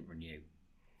just didn't renew.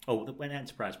 Oh, when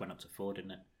Enterprise went up to 4,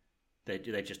 didn't it?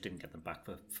 They just didn't get them back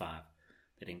for 5.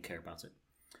 They didn't care about it.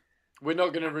 We're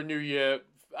not going to renew you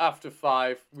after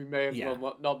 5. We may as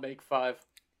well not make 5.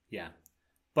 Yeah.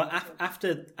 But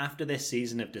after this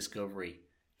season of Discovery,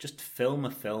 just film a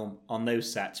film on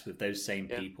those sets with those same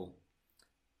people.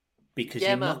 Because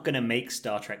you're not going to make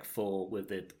Star Trek 4 with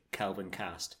the Kelvin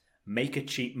cast. Make a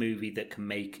cheap movie that can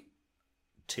make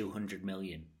 200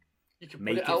 million. You can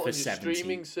put it out on your 70.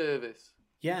 streaming service.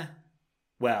 Yeah.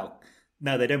 Well...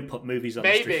 No, they don't put movies on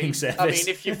the streaming service. I mean,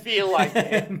 if you feel like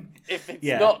it, if it's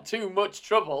not too much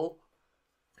trouble.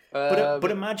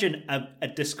 But imagine a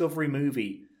Discovery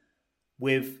movie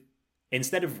with,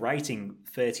 instead of writing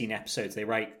 13 episodes, they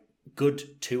write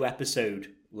good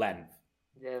 2-episode length.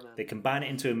 Yeah, man. They combine it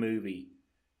into a movie.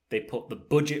 They put the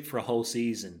budget for a whole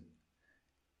season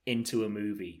into a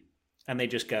movie. And they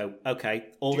just go, okay,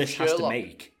 this has to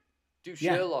make. Do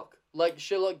Sherlock. Like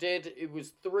Sherlock did, it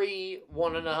was 3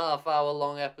 1.5 hour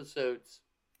long episodes.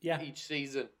 Yeah. Each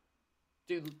season.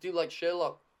 Do like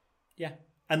Sherlock. Yeah.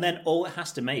 And then all it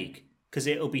has to make, because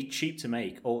it'll be cheap to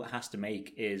make, all it has to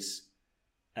make is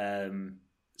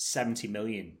 70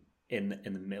 million in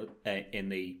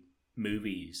the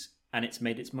movies, and it's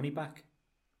made its money back.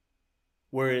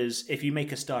 Whereas if you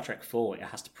make a Star Trek 4, it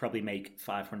has to probably make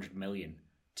 500 million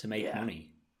to make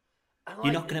money. And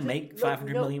you're not going to make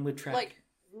 500 million with Trek. Like,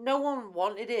 no one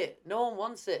wanted it. No one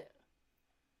wants it.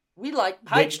 We like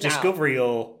Pike Which now. Discovery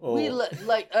or... We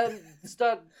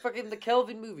start fucking the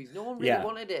Kelvin movies. No one really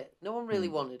wanted it. No one really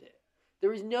wanted it.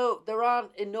 There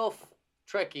aren't enough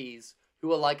Trekkies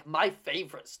who are like, my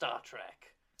favourite Star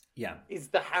Trek is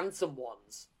the handsome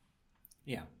ones.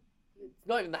 Yeah. It's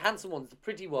not even the handsome ones, the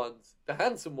pretty ones. The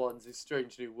handsome ones is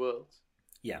Strange New Worlds.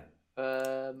 Yeah.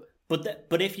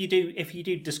 But if you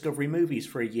do Discovery movies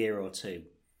for a year or two,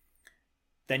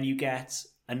 then you get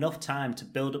enough time to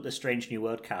build up the Strange New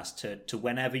World cast to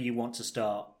whenever you want to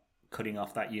start cutting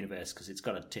off that universe, because it's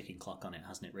got a ticking clock on it,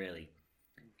 hasn't it, really?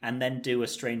 And then do a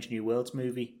Strange New Worlds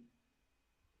movie.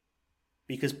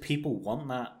 Because people want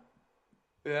that.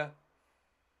 Yeah.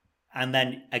 And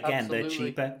then, again, Absolutely.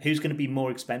 they're cheaper. Who's going to be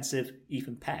more expensive,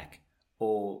 Ethan Peck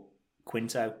or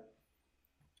Quinto?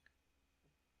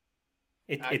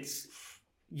 It's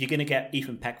you're going to get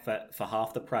Ethan Peck for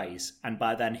half the price, and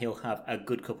by then he'll have a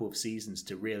good couple of seasons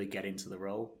to really get into the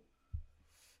role.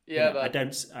 Yeah, I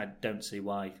don't see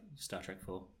why Star Trek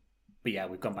 4. But yeah,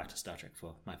 we've gone back to Star Trek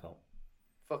 4. My fault.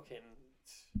 Fucking...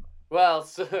 Well,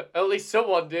 at least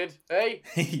someone did, eh?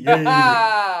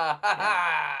 Yeah.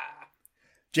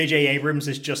 J.J. Abrams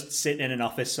is just sitting in an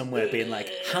office somewhere being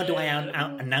like, how do I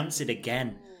announce it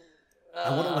again?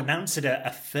 I want to announce it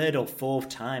a third or fourth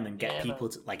time and get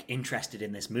people interested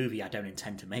in this movie I don't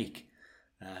intend to make.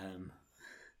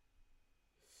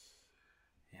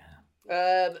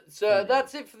 So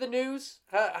that's it for the news.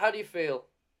 How do you feel?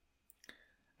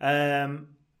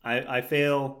 I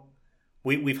feel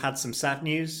we've had some sad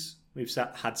news, we've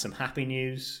had some happy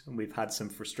news, and we've had some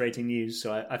frustrating news.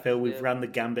 So I feel we've ran the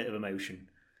gambit of emotion.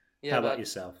 Yeah, how about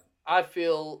yourself? I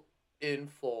feel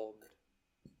informed.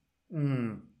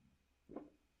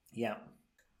 Yeah.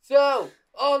 So,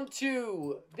 on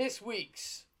to this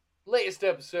week's latest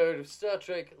episode of Star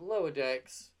Trek Lower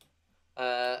Decks.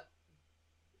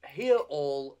 Hear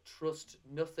all, trust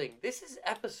nothing. This is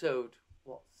episode,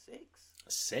 6?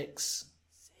 6.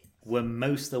 We're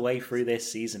most of the way through this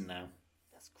season now.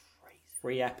 That's crazy.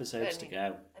 3 episodes to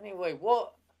go. Anyway,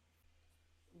 what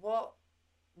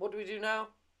do we do now?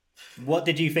 What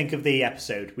did you think of the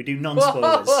episode? We do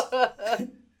non-spoilers.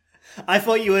 I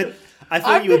thought you would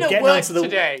get onto the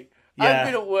today. Yeah. I've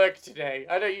been at work today.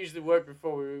 I don't usually work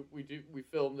before we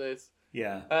film this.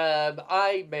 Yeah.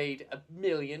 I made 1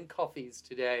 million coffees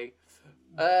today.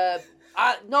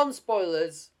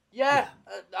 Non-spoilers. Yeah.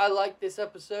 I like this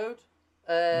episode.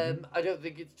 I don't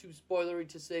think it's too spoilery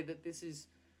to say that this is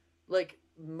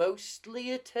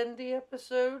mostly a Tendi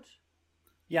episode.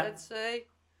 Yeah. I'd say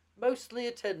mostly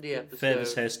a Tendi episode.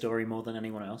 Furthers her story more than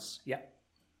anyone else. Yeah.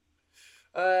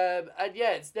 And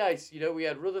yeah, it's nice. We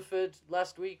had Rutherford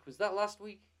last week. Was that last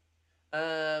week?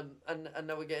 And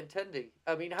now we're getting Tendi.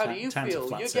 I mean, how do you feel?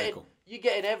 You're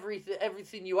getting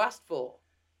everything you asked for.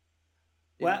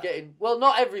 Not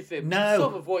everything. No.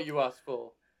 Some of what you asked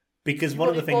for. Because one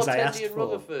of the things I asked and for.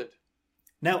 Rutherford.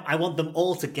 No, I want them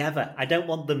all together. I don't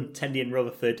want them Tendi and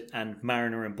Rutherford and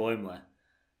Mariner and Boimler.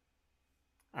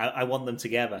 I want them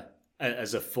together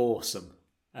as a foursome.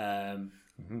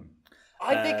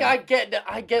 I think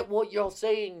I get what you're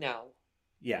saying now.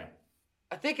 Yeah.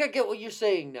 I think I get what you're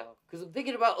saying now. Because I'm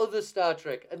thinking about other Star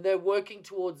Trek and they're working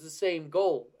towards the same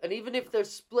goal. And even if they're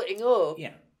splitting up,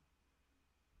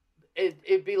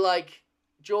 it'd be like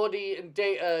Geordi and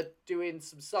Data doing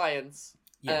some science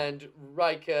and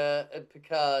Riker and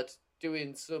Picard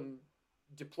doing some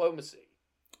diplomacy.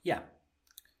 Yeah.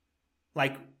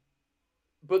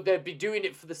 But they'd be doing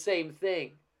it for the same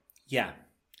thing. Yeah.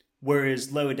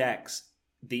 Whereas Lower Decks,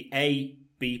 the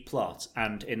A-B plot,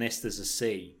 and in this there's a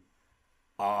C,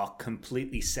 are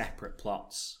completely separate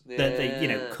plots. Yeah.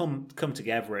 They come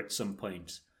together at some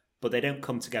point, but they don't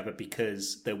come together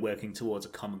because they're working towards a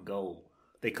common goal.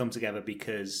 They come together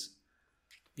because,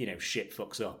 shit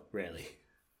fucks up, really.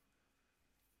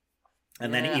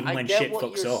 And then even when shit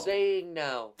fucks up, saying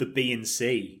now. the B and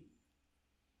C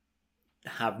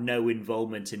have no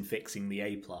involvement in fixing the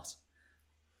A plot.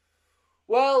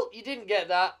 Well, you didn't get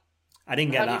that. I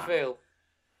didn't get that. How do you feel?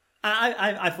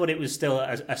 I thought it was still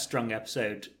a strong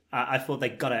episode. I thought they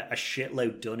got a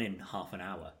shitload done in half an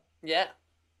hour. Yeah.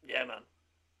 Yeah, man.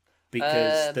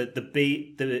 Because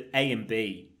the A and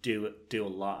B do a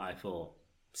lot, I thought.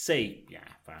 C, yeah,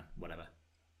 fine, whatever.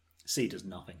 C does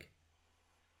nothing.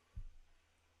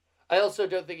 I also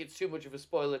don't think it's too much of a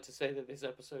spoiler to say that this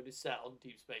episode is set on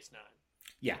Deep Space Nine.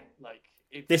 Yeah. Like,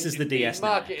 this is the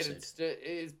DS9 episode.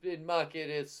 It's been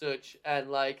marketed as such, and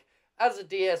like, as a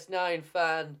DS9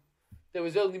 fan, there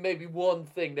was only maybe one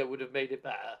thing that would have made it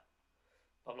better.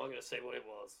 I'm not going to say what it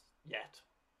was yet.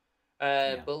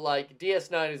 But like,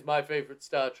 DS9 is my favorite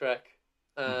Star Trek.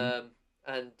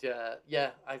 And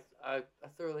I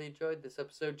thoroughly enjoyed this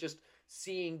episode. Just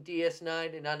seeing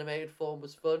DS9 in animated form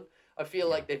was fun. I feel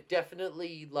like they've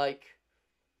definitely, like,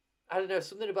 I don't know,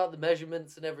 something about the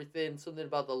measurements and everything, something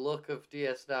about the look of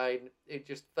DS9. It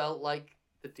just felt like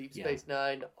the Deep Space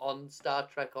Nine on Star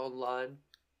Trek Online.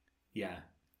 Yeah.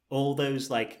 All those,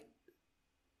 like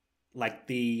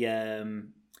the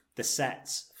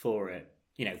sets for it,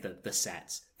 you know, the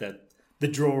sets, the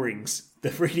drawings, the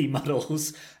 3D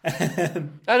models. I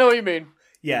know what you mean.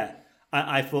 Yeah,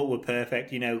 I thought were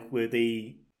perfect. You know, with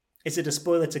is it a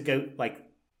spoiler to go like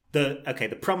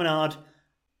the promenade?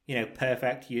 You know,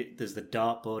 perfect. There's the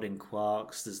dartboard in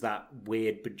Quarks. There's that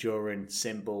weird Bajoran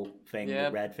symbol thing, the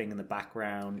red thing in the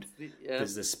background.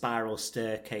 There's the spiral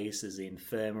staircase. There's the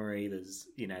infirmary. There's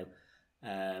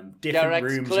different Garak's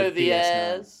rooms of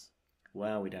DS9.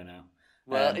 Well, we don't know.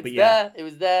 Well, it's there. It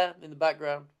was there in the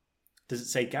background. Does it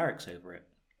say Garak's over it?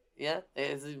 Yeah,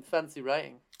 it is in fancy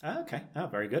writing. Oh, okay. Oh,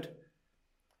 very good.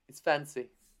 It's fancy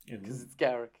because it's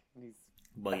Garak. And he's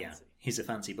fancy. He's a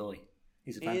fancy boy.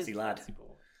 He's a fancy lad. Fancy boy.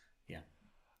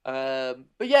 Yeah.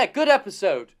 But yeah, good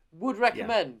episode. Would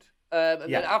recommend. And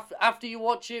then after you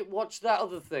watch it, watch that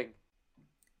other thing.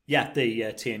 Yeah, the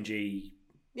TNG.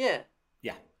 Yeah.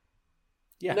 Yeah.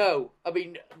 Yeah. No, I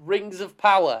mean Rings of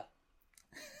Power.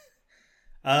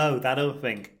 Oh, that other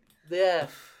thing. Yeah.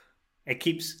 It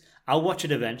keeps. I'll watch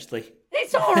it eventually.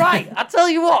 It's all right. I tell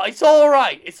you what, it's all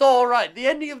right. It's all right. The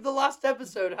ending of the last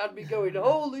episode had me going,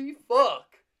 holy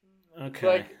fuck. Okay.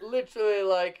 Like, literally,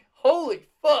 like, holy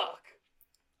fuck.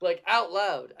 Like, out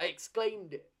loud. I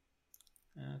exclaimed it.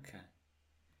 Okay.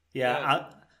 Yeah,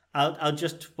 I'll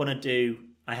just want to do...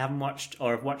 I haven't watched,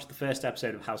 or I've watched the first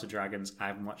episode of House of Dragons. I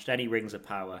haven't watched any Rings of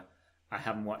Power. I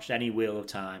haven't watched any Wheel of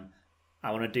Time.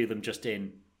 I want to do them just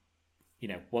in, you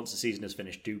know, once the season is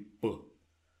finished, do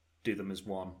them as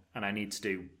one. And I need to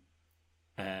do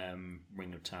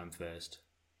Ring of Time first.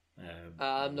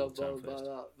 I'm not bothered by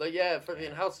that. But yeah,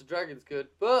 freaking House of Dragons good.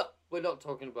 But we're not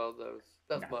talking about those.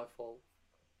 That's my fault.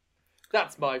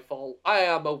 That's my fault. I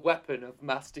am a weapon of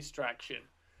mass distraction.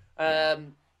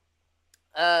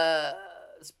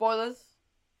 Spoilers?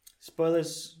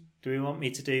 Spoilers? Do we want me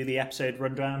to do the episode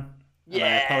rundown? Yeah.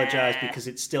 And I apologise because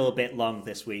it's still a bit long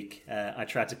this week. I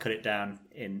tried to cut it down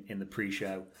in the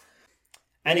pre-show.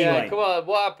 Anyway. Yeah, come on,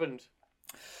 what happened?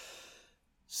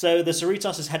 So the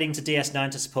Cerritos is heading to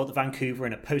DS9 to support the Vancouver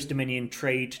in a post-Dominion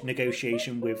trade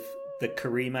negotiation with the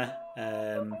Karima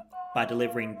by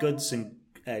delivering goods and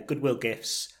goodwill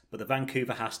gifts, but the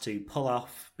Vancouver has to pull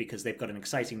off because they've got an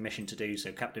exciting mission to do,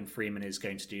 so Captain Freeman is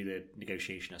going to do the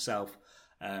negotiation herself.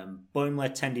 Boimler,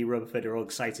 Tendi, Rutherford are all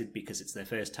excited because it's their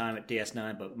first time at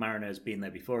DS9, but Mariner has been there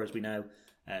before, as we know.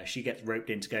 She gets roped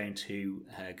into going to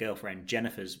her girlfriend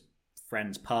Jennifer's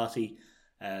friend's party.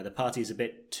 The party is a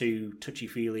bit too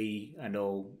touchy-feely and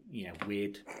all, you know,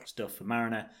 weird stuff for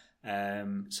Mariner,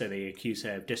 so they accuse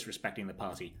her of disrespecting the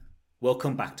party. We'll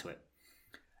come back to it.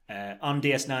 On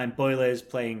DS9, Boiler's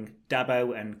playing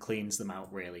Dabo and cleans them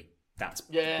out, really. That's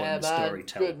one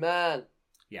storytelling. Good man.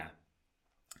 Yeah.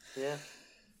 Yeah.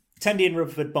 Tendi and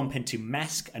Rutherford bump into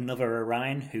Mesk, another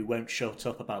Orion, who won't shut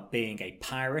up about being a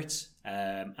pirate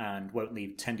and won't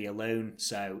leave Tendi alone.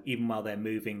 So even while they're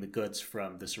moving the goods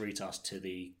from the Cerritos to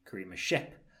the Karima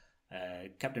ship,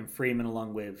 Captain Freeman,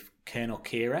 along with Colonel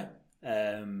Kira,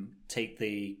 take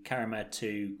the Karima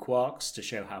to Quarks to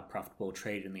show how profitable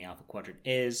trade in the Alpha Quadrant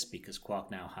is, because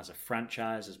Quark now has a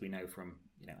franchise, as we know from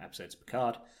episodes of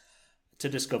Picard. To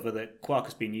discover that Quark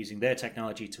has been using their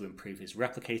technology to improve his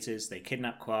replicators. They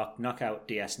kidnap Quark, knock out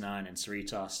DS9 and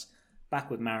Cerritos.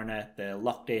 Back with Mariner, they're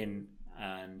locked in,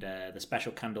 and the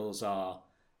special candles are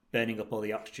burning up all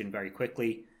the oxygen very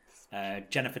quickly.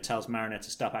 Jennifer tells Mariner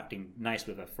to stop acting nice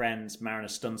with her friends. Mariner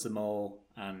stuns them all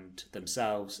and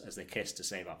themselves as they kiss to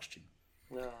save oxygen.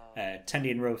 Tendi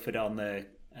and Rutherford on the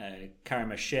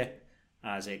Karima ship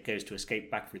as it goes to escape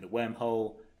back through the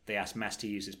wormhole. They ask Mess to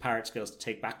use his pirate skills to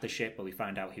take back the ship, but we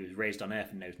find out he was raised on Earth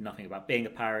and knows nothing about being a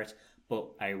pirate. But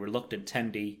a reluctant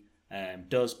Tendi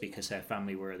does, because her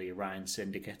family were the Orion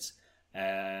Syndicate.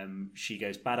 She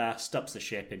goes badass, stops the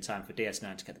ship in time for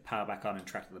DS9 to get the power back on and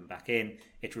track them back in.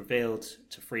 It's revealed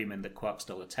to Freeman that Quark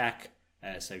stole the tech,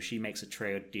 so she makes a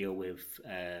trade deal with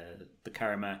the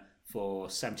Karima for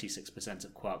 76%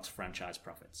 of Quark's franchise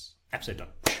profits. Episode done.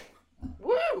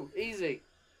 Woo! Easy.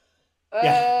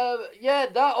 Yeah. Yeah,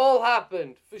 that all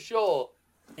happened for sure.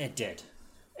 It did.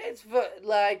 It's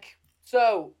like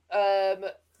so.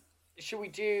 Should we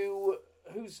do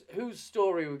whose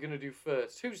story we're gonna do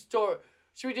first? Whose story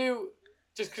should we do?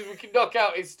 Just because we can knock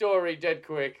out his story dead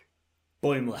quick.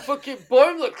 Boimler. Fucking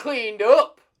Boimler cleaned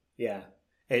up. Yeah.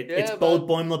 It's bold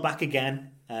Boimler back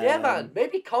again. Yeah, man.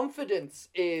 Maybe confidence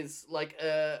is like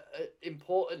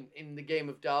important in the game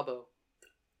of Darbo.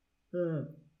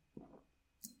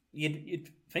 You'd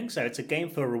think so. It's a game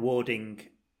for rewarding,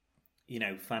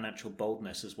 financial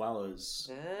boldness as well as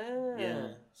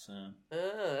So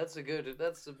that's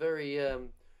a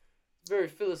very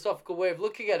philosophical way of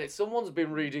looking at it. Someone's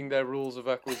been reading their rules of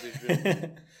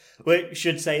acquisition. we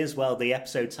should say as well the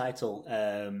episode title,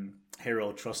 "Hero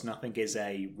or Trust Nothing," is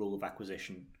a rule of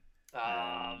acquisition.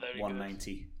 Very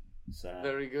 190. good. So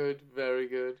very good, very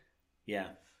good. Yeah.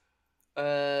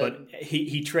 But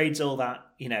he trades all that,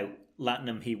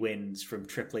 Latinum he wins from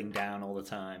tripling down all the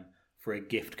time for a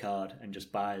gift card and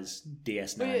just buys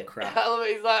DS9 crap.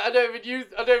 He's like, I don't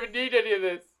even need any of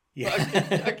this. Yeah.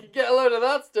 I can get a load of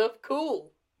that stuff.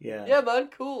 Cool. Yeah. Yeah, man,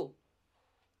 cool.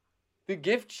 The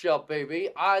gift shop, baby.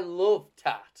 I love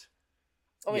tat.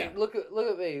 I mean, look at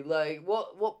me. Like,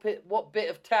 what bit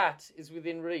of tat is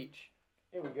within reach?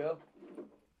 Here we go.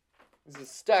 There's a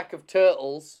stack of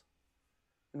turtles,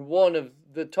 and one of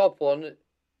the top one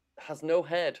has no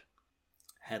head.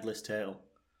 Headless turtle.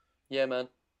 Yeah, man.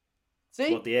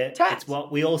 See? It's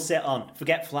what we all sit on.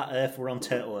 Forget flat Earth, we're on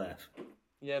Turtle Earth.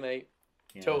 Yeah, mate.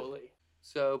 Yeah. Totally.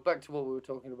 So, back to what we were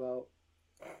talking about.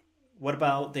 What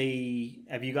about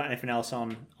have you got anything else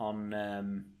on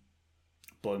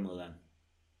Boimler then?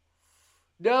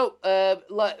 No,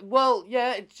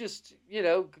 it's just,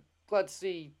 glad to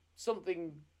see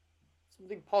something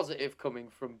positive coming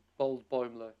from Bold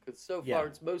Boimler, because so far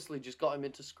it's mostly just got him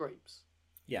into scrapes.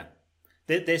 Yeah.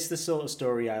 This is the sort of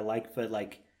story I like for,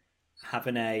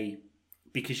 having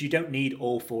because you don't need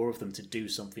all four of them to do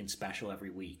something special every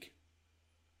week.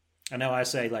 I know I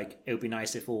say, it would be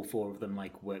nice if all four of them,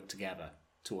 work together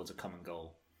towards a common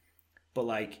goal.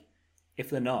 But, if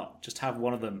they're not, just have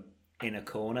one of them in a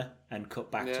corner and cut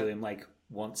back to him,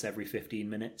 once every 15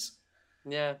 minutes.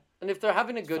 Yeah. And if they're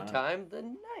having a good time,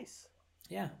 then nice.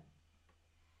 Yeah.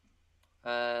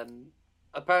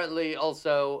 Apparently,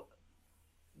 also,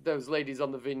 those ladies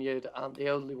on the vineyard aren't the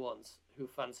only ones who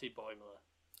fancy Boimler.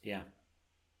 Yeah.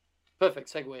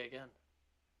 Perfect segue again.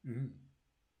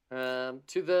 Mm-hmm.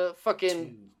 To the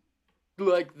fucking,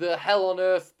 the hell on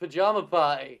earth pajama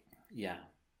party. Yeah.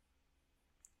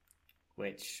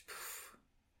 Which,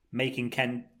 making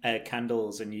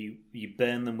candles and you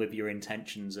burn them with your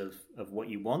intentions of what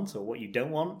you want or what you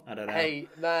don't want. I don't know. Hey,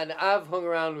 man, I've hung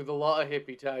around with a lot of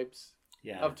hippie types.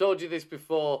 Yeah. I've told you this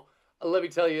before. Let me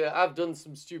tell you, I've done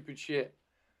some stupid shit.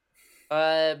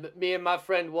 Me and my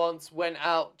friend once went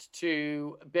out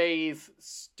to bathe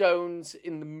stones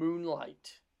in the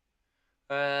moonlight.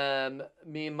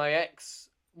 Me and my ex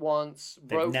once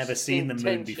wrote. They've never seen the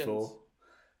moon before.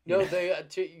 No, they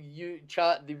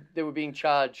were being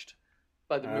charged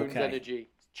by the moon's energy,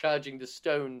 charging the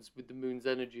stones with the moon's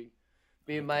energy.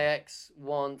 Me and my ex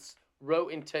once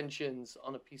wrote intentions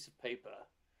on a piece of paper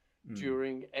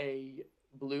during a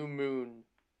blue moon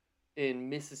in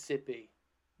Mississippi,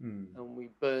 and we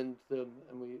burned them,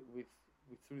 and we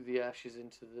threw the ashes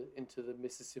into the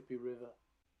Mississippi River.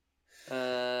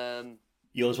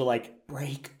 Yours were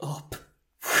break up.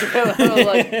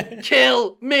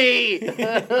 Kill me.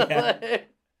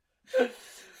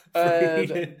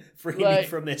 Free me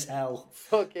from this hell.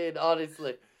 Fucking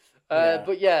honestly.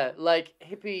 But yeah,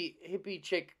 hippie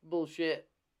chick bullshit.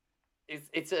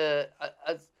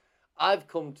 As I've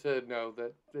come to know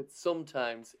that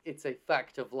sometimes it's a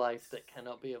fact of life that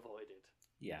cannot be avoided.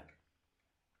 Yeah.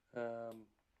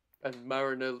 And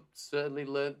Mariner certainly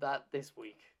learned that this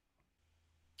week.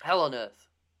 Hell on earth.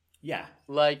 Yeah.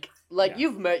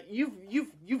 You've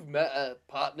met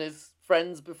partners,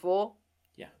 friends before.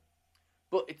 Yeah.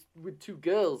 But it's with two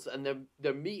girls, and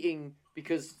they're meeting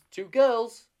because two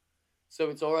girls,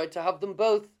 so it's all right to have them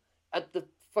both at the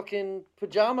fucking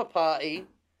pajama party,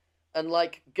 and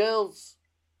girls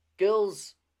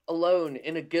alone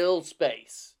in a girl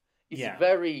space. It's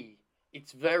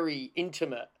very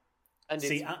intimate, and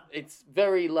it's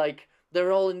very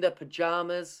they're all in their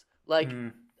pajamas,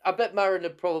 I bet Mariner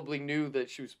probably knew that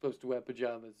she was supposed to wear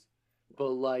pajamas,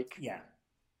 but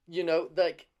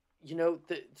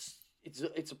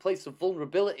it's a place of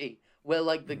vulnerability where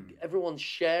everyone's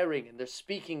sharing and they're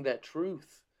speaking their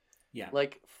truth. Yeah.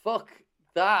 Fuck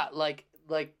that.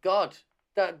 God,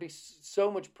 that'd be so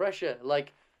much pressure.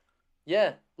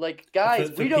 Yeah, like guys,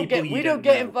 For we don't people get you we don't don't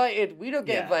get know. invited. We don't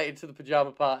get Yeah. invited to the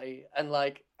pajama party, and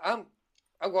like I'm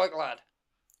quite glad.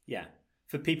 Yeah.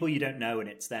 For people you don't know, and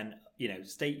it's then,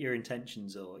 state your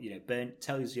intentions or,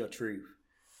 tell us your truth.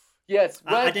 Yes,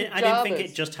 I wear didn't think it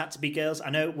pajamas. just had to be girls. I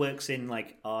know it works in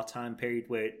like our time period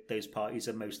where those parties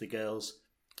are mostly girls.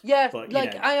 Yeah, But,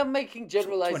 like I am making 20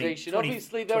 generalization. 20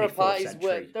 Obviously, there are 24th parties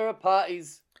where century. there are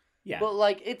parties, Yeah. but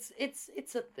like it's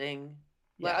a thing.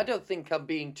 Like Yeah. I don't think I'm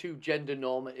being too gender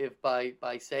normative by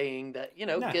saying that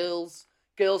No.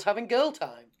 girls having girl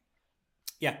time.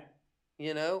 Yeah.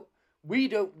 We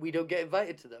don't get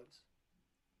invited to those.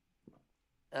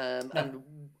 No. And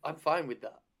I'm fine with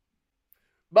that.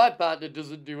 My partner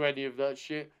doesn't do any of that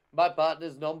shit. My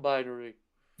partner's non-binary.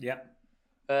 Yeah.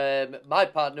 My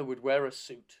partner would wear a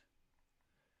suit.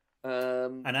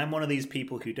 And I'm one of these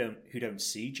people who don't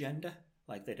see gender,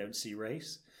 like they don't see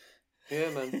race. Yeah,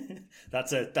 man.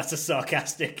 That's a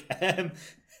sarcastic.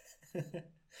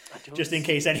 Just in see-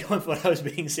 case anyone thought I was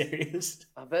being serious.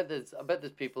 I bet there's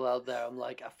people out there. I'm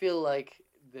like, I feel like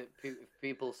that if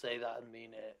people say that and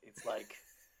mean it, it's like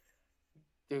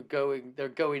they're going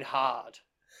hard.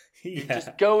 They're Yeah.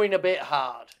 just going a bit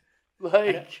hard.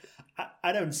 Like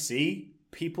I don't see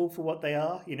people for what they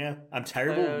are. I'm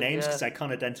terrible with names yeah. because I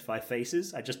can't identify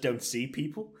faces. I just don't see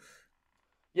people.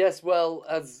 yes, well,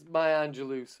 as Maya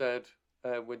Angelou said,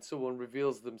 when someone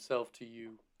reveals themselves to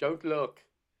you, don't look.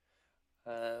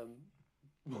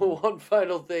 One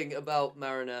final thing about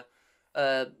Mariner.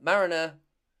 Mariner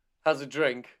has a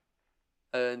drink,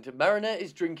 and Mariner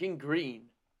is drinking green.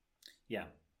 Yeah.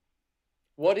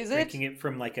 What is Drinking it? it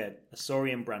from like a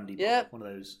Saurian brandy bottle, Yep. one of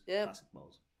those Yep. classic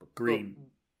bottles. But green.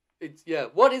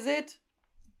 What is it?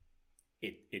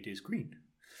 It is green.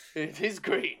 It is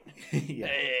green. Yeah.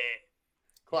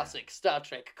 Classic Star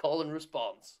Trek call and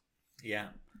response. Yeah.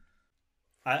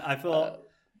 I thought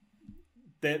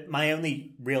that my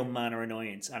only real minor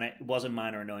annoyance, and it was a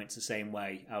minor annoyance the same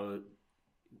way,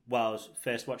 while I was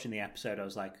first watching the episode, I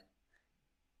was like,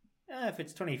 if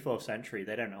it's 24th century,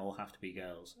 they don't all have to be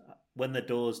girls. When the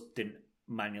doors didn't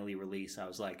manually release, I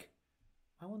was like,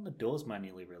 why wouldn't the doors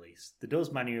manually release? The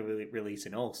doors manually release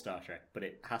in all Star Trek, but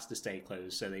it has to stay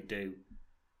closed, so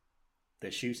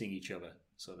they're shooting each other,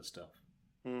 sort of stuff.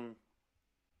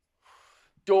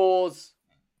 Doors.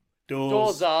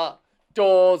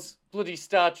 Doors. Bloody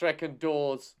Star Trek and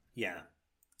doors. Yeah.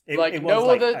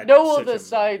 No other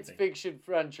science fiction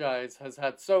franchise has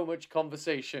had so much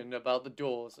conversation about the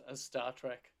doors as Star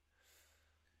Trek.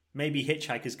 Maybe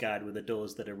Hitchhiker's Guide with the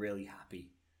doors that are really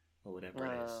happy, or whatever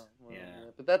it is. Well,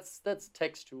 yeah. But that's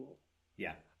textual.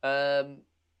 Yeah.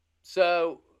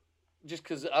 So, just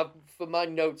because for my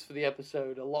notes for the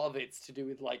episode, a lot of it's to do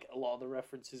with like a lot of the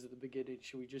references at the beginning.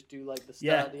 Should we just do like the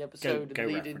start of the episode go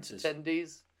and lead references. into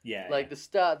tendies? Yeah. Like the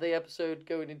start of the episode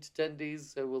going into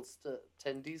tendies. So we'll start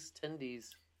tendies.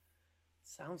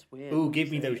 Sounds weird. Ooh,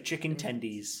 give me those chicken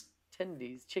tendies.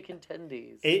 Chicken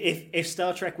tendies. If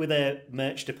Star Trek with a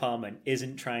merch department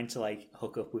isn't trying to like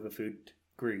hook up with a food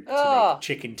group to make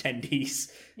chicken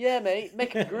tendies. Yeah, mate.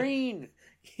 Make them green.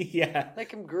 Yeah. Make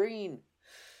them green.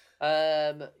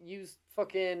 Use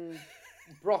fucking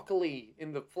broccoli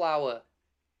in the flour.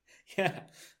 Yeah. Cool.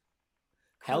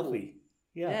 Healthy.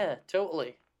 Yeah. Yeah,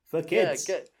 totally. For kids.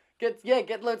 Yeah,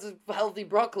 get loads of healthy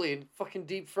broccoli and fucking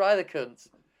deep fry the cunts.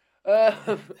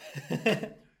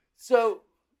 So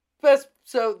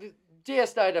the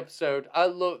DS9 episode,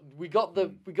 we got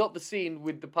the scene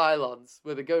with the pylons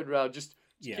where they're going around just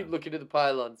keep looking at the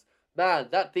pylons. Man,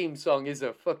 that theme song is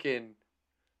a fucking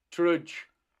trudge.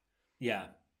 Yeah.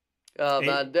 Oh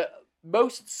man,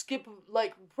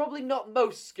 probably not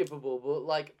most skippable, but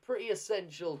like pretty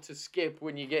essential to skip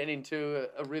when you're getting into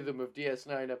a rhythm of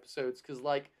DS9 episodes, because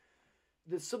like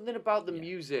there's something about the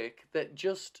music that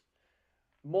just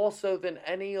more so than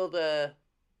any other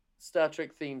Star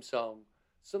Trek theme song,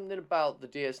 something about the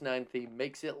DS9 theme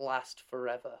makes it last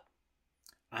forever.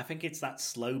 I think it's that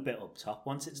slow bit up top.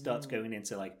 Once it starts going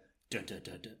into like dun dun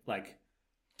dun dun, like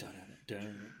dun dun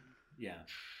dun, yeah.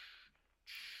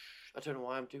 I don't know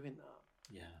why I'm doing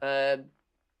that. Yeah.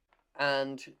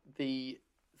 And the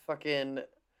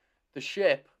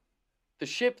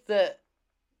ship that.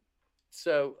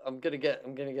 So I'm gonna get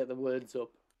the words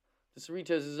up. The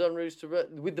Cerritos is en route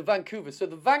with the Vancouver. So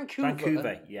the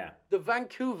Vancouver, yeah. The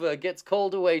Vancouver gets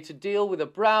called away to deal with a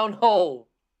brown hole.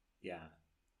 Yeah.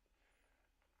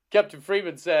 Captain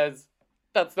Freeman says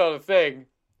that's not a thing,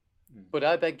 but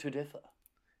I beg to differ.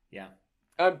 Yeah.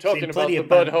 I'm talking about plenty the of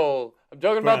brown- butthole. I'm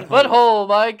talking about the brown butthole,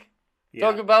 Mike. Yeah.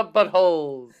 Talking about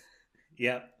buttholes.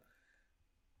 Yeah.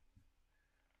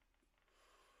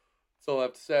 That's all I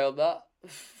have to say on that.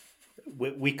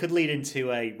 We could lead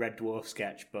into a Red Dwarf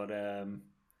sketch, but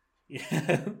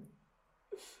yeah.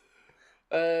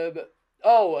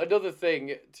 Another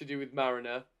thing to do with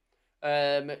Mariner.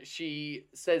 She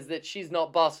says that she's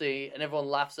not bossy, and everyone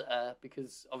laughs at her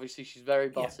because obviously she's very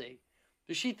bossy. Yeah.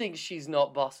 But she thinks she's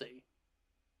not bossy,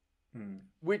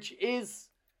 which is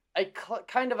a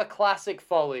kind of a classic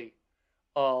folly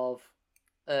of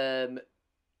the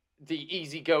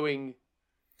easygoing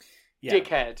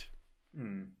dickhead.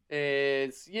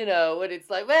 Is, you know, and it's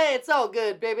like, hey, it's all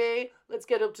good, baby. Let's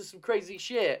get up to some crazy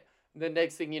shit. And the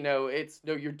next thing you know, it's,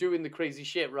 no, you're doing the crazy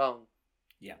shit wrong.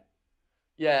 Yeah.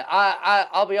 Yeah,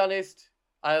 I'll be honest.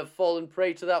 I have fallen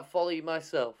prey to that folly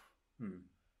myself.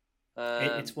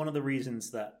 It's one of the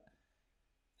reasons that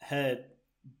her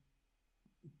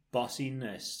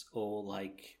bossiness, or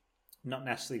like not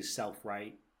necessarily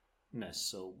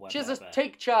self-rightness or whatever. She has a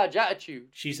take charge attitude.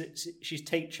 She's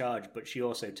take charge, but she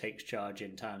also takes charge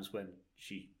in times when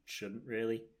she shouldn't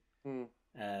really.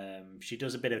 She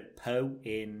does a bit of Poe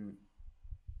in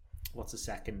what's the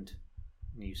second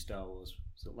new Star Wars?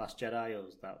 Was it Last Jedi, or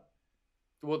was that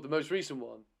what, the most recent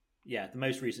one? Yeah, the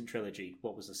most recent trilogy.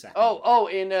 What was the second?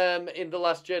 In The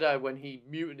Last Jedi, when he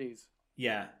mutinies.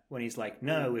 Yeah, when he's like,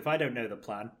 no, if I don't know the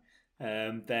plan,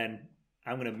 then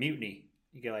I'm going to mutiny.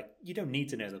 You go like, you don't need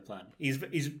to know the plan. He's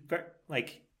very,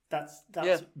 like, that's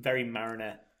very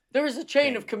Mariner. There is a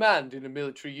chain of command in a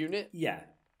military unit. Yeah.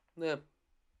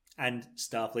 And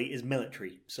Starfleet is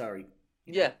military. Sorry.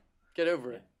 Yeah, get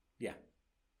over it. Yeah.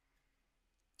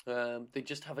 They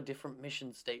just have a different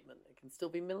mission statement. It can still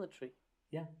be military.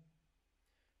 Yeah.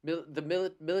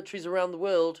 The militaries around the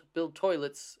world build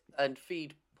toilets and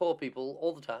feed poor people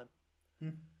all the time.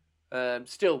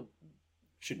 Still,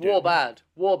 war bad.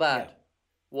 Yeah.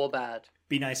 War bad.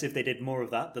 Be nice if they did more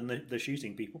of that than the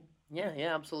shooting people. Yeah,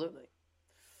 absolutely.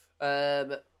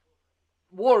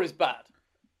 War is bad.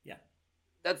 Yeah.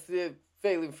 That's the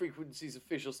Failing Frequency's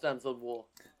official stance on war.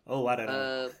 Oh, I don't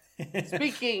know.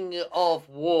 Speaking of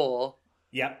war,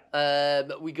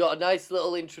 we got a nice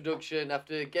little introduction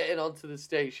after getting onto the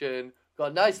station.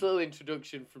 Got a nice little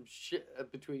introduction from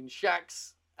between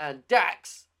Shax and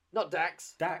Dax. Not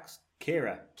Dax.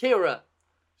 Kira.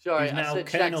 Sorry, I said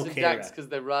Shax and Dax because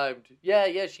they rhymed.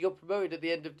 Yeah, she got promoted at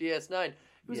the end of DS9. It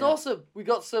was awesome. We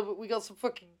got some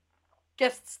fucking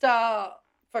guest star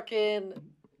fucking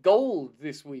gold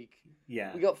this week.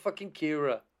 Yeah. We got fucking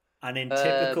Kira. And in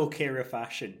typical Kira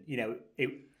fashion, you know,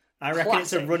 I reckon classic.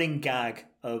 It's a running gag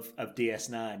of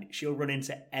DS9. She'll run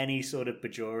into any sort of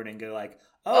Bajoran and go like,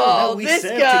 "Oh no, we this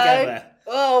served guy. together.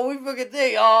 Oh, we fucking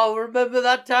think. Oh, remember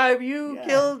that time you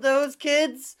killed those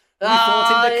kids? We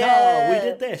fought in the car. We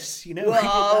did this. You know.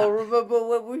 Oh, remember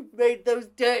when we made those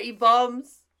dirty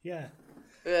bombs? Yeah.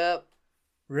 Yeah.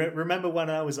 Remember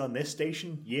when I was on this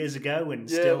station years ago and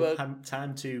still had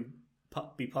time to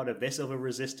be part of this other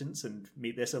resistance and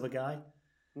meet this other guy?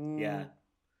 Yeah.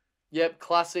 Yep,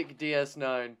 classic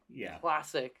DS9. Yeah.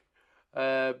 Classic.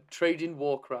 Trading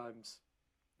war crimes.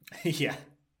 Yeah.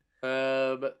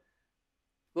 Well,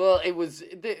 it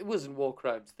wasn't war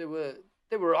crimes. They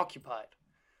were occupied.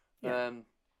 Yeah.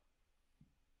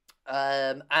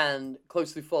 And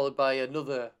closely followed by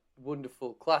another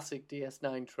wonderful classic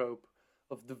DS9 trope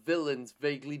of the villains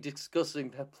vaguely discussing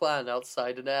their plan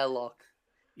outside an airlock.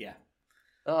 Yeah.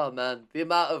 Oh man, the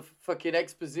amount of fucking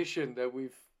exposition that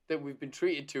we've been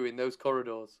treated to in those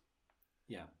corridors.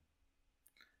 Yeah.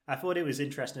 I thought it was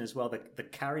interesting as well, the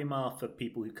Karimar, for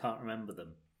people who can't remember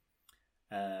them.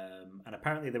 And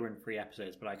apparently they were in 3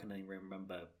 episodes, but I can only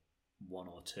remember 1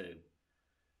 or 2.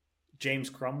 James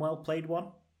Cromwell played one.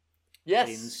 Yes.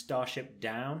 In Starship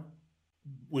Down.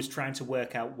 Was trying to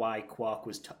work out why Quark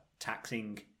was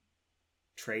taxing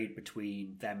trade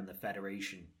between them and the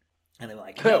Federation. And they were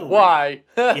like, no, why?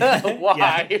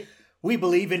 Why? Yeah. We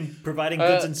believe in providing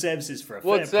goods and services for a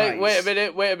fair price. Wait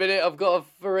a minute. I've got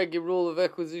a Ferengi rule of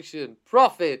acquisition.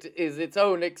 Profit is its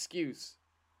own excuse.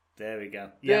 There we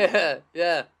go.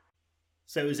 Yeah.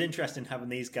 So it was interesting having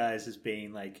these guys as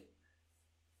being like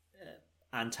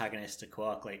antagonists to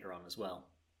Quark later on as well.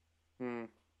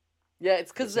 Yeah,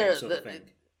 it's because they're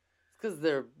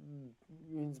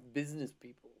business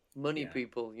people, money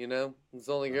people. You know, it's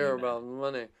all they care about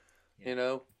money. Yeah. You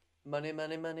know, money.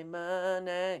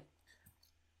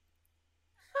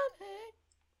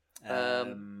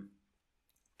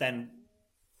 Then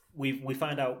we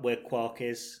find out where Quark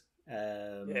is.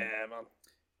 Yeah, man.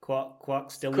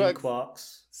 Quark's still in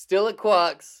Quarks. Still at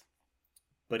Quarks.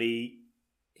 But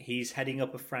he's heading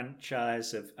up a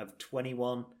franchise of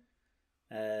 21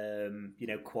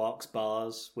 Quark's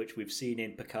bars, which we've seen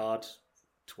in Picard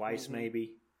twice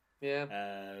maybe. Yeah.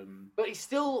 But he's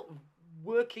still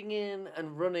working in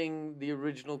and running the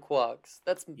original Quarks.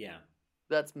 That's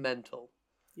mental.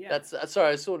 Yeah. That's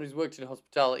sorry, as someone who's worked in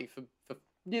hospitality for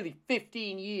nearly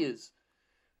 15 years,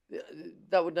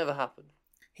 that would never happen.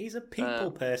 He's a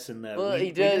people person, though. Well,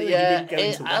 he does. Yeah,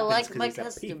 I like my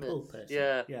customers.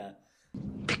 Yeah.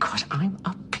 Because I'm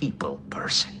a people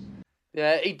person.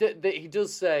 Yeah, he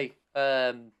does say,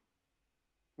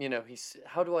 he's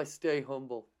how do I stay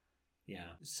humble? Yeah.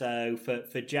 So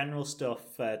for general stuff,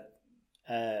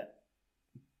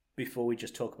 before we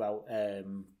just talk about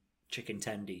chicken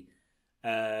tendy,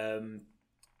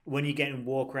 when you get and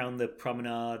walk around the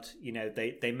promenade,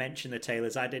 they mention the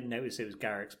tailors. I didn't notice it was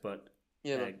Garrick's, but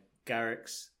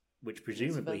Garrick's, which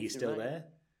presumably he's still there.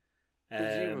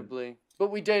 Presumably,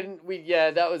 but we didn't.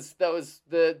 That was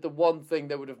the one thing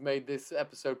that would have made this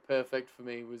episode perfect for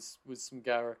me was some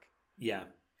Garrick. Yeah,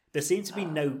 there seems to be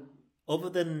no other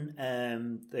than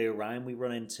the Orion we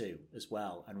run into as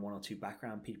well, and one or two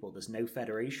background people. There's no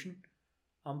Federation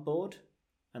on board,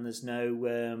 and there's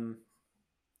no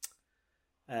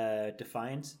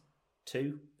Defiant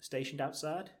 2 stationed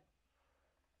outside.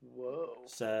 Whoa!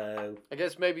 So I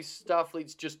guess maybe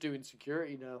Starfleet's just doing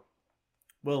security now.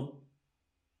 Well,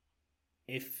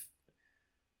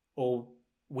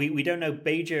 we don't know.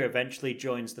 Bajor eventually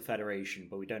joins the Federation,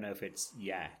 but we don't know if it's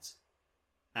yet.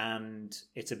 And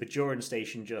it's a Bajoran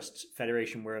station. Just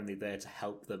Federation were only there to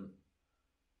help them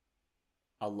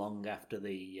along after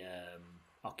the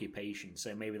occupation.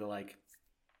 So maybe they're like,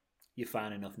 "You're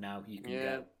fine enough now. You can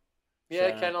go."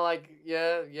 Yeah, kind of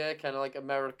like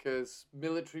America's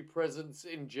military presence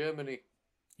in Germany.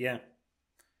 Yeah,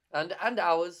 and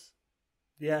ours.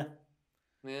 Yeah.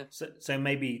 Yeah. So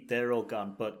maybe they're all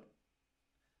gone, but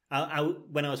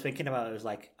when I was thinking about it, I was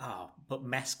like, but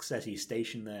Mesk says he's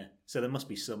stationed there, so there must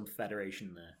be some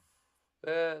Federation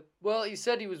there. Well, he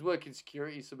said he was working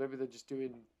security, so maybe they're just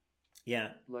doing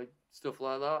like stuff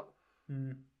like that.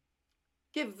 Mm.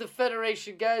 Give the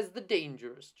Federation guys the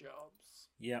dangerous jobs.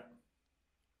 Yeah.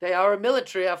 They are a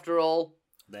military after all.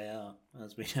 They are,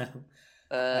 as we know.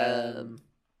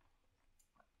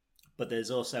 But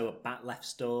there's also a Bat Left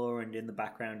store, and in the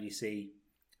background you see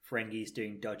Ferengis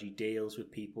doing dodgy deals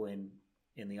with people in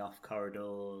the off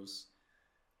corridors.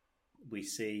 We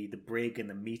see the brig and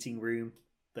the meeting room,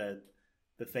 the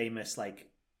famous like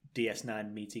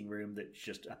DS9 meeting room that's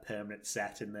just a permanent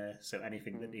set in there. So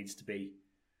anything that needs to be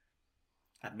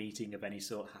a meeting of any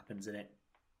sort happens in it.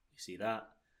 You see that.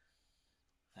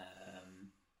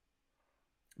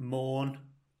 Morn.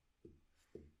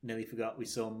 Nearly forgot we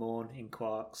saw Morn in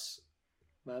Quarks.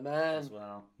 My man. As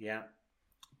well. Yeah.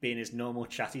 Being his normal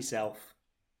chatty self.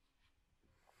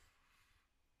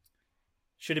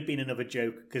 Should have been another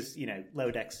joke, because,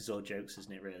 Lower Decks is all jokes,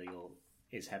 isn't it, really? Or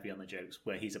is heavy on the jokes,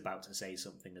 where he's about to say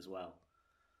something as well.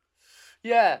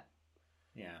 Yeah.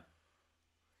 Yeah.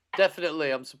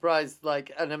 Definitely. I'm surprised,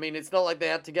 and I mean, it's not like they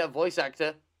had to get a voice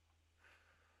actor.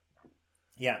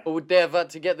 Yeah. Or would they have had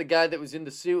to get the guy that was in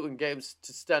the suit and get him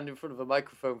to stand in front of a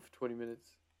microphone for 20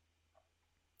 minutes?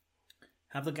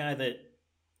 Have the guy that...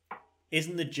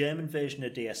 Isn't the German version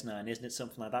of DS9, isn't it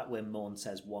something like that where Morn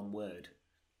says one word?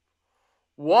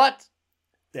 What?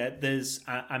 There's,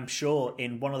 I'm sure,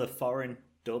 in one of the foreign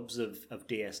dubs of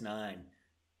DS9,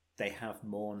 they have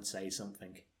Morn say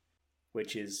something,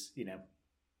 which is,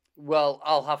 Well,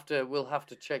 we'll have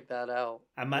to check that out.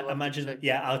 Imagine,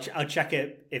 I'll check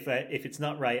it. If it's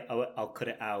not right, I'll cut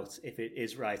it out. If it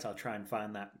is right, I'll try and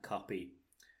find that copy.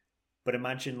 But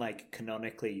imagine,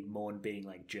 canonically, Morn being,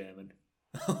 German.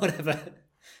 Or whatever.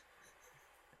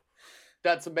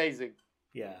 That's amazing.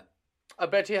 Yeah. I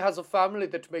bet he has a family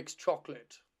that makes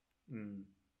chocolate. Mm.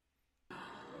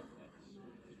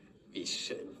 Wie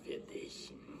schön für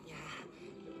dich.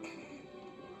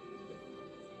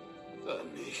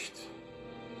 Nicht.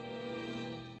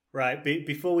 Right,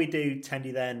 before we do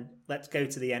Tendy then, let's go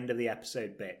to the end of the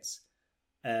episode bits.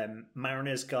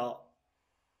 Mariner's got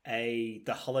the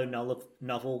hollow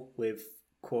novel with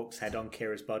Quark's head on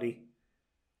Kira's body,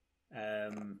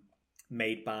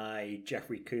 made by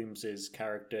Jeffrey Coombs'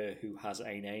 character, who has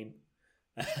a name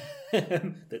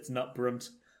that's not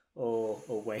Brunt or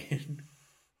Wayne.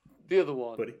 The other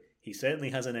one. But he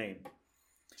certainly has a name.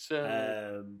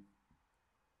 Certainly.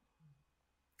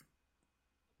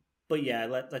 But yeah,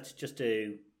 let's just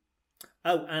do...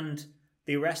 Oh, and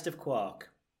the arrest of Quark,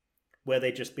 where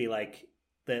they just be like...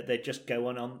 They just go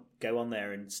on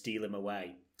there and steal him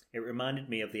away. It reminded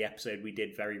me of the episode we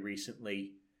did very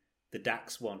recently, the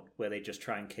Dax one, where they just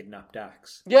try and kidnap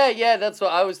Dax. Yeah, that's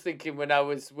what I was thinking when I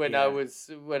was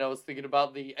thinking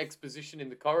about the exposition in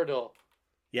the corridor.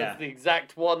 Yeah, that's the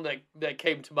exact one that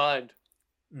came to mind.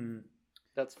 Mm.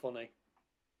 That's funny.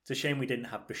 It's a shame we didn't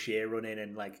have Bashir run in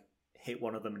and like hit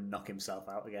one of them and knock himself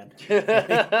out again.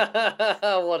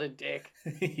 What a dick.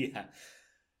 Yeah.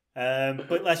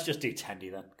 But let's just do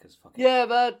Tendy then, because Yeah,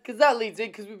 man, because that leads in,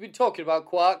 because we've been talking about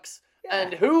Quarks,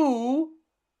 and who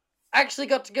actually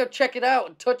got to go check it out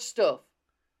and touch stuff.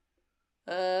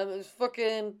 It was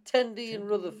fucking Tendy and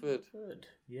Rutherford.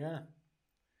 Yeah.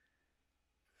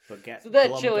 But So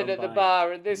they're chilling at the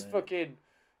bar, and this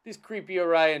creepy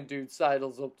Orion dude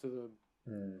sidles up to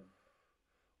them.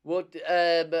 What?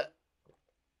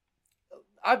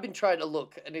 I've been trying to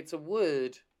look, and it's a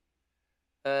word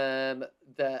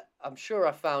that I'm sure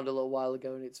I found a little while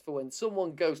ago, and it's for when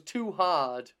someone goes too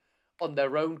hard on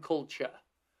their own culture.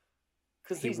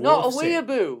 Because he's not a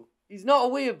weeaboo. He's not a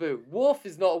weeaboo. Worf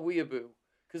is not a weeaboo.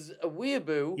 Because a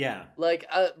weeaboo, like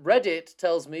Reddit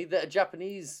tells me that a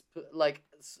Japanese, like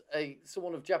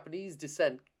someone of Japanese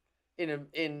descent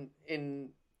in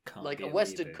like a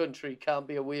Western country can't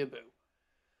be a weeaboo.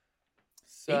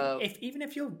 So even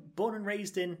if you're born and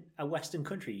raised in a Western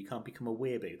country, you can't become a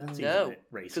weeaboo. That seems a bit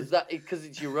racist. Because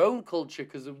it's your own culture.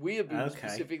 Because a weeaboo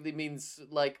specifically means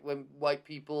like when white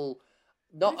people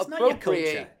not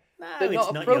appropriate. They're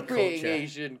not appropriating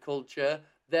Asian culture.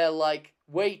 They're like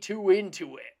way too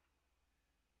into it.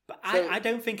 But I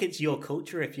don't think it's your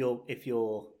culture if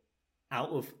you're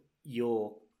out of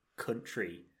your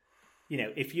country. You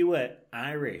know, if you were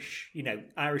Irish,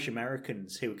 Irish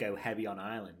Americans who go heavy on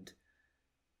Ireland,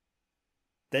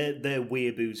 they're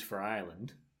weeaboos for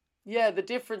Ireland. Yeah, the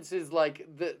difference is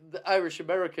like the Irish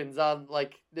Americans aren't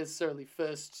like necessarily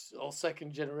first or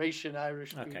second generation Irish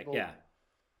people. Okay, yeah.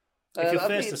 If you're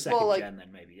first or second gen,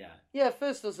 then maybe, yeah. Yeah,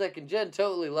 first or second gen,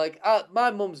 totally. Like,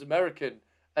 my mum's American,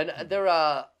 and there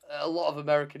are a lot of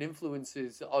American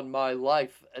influences on my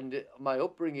life and my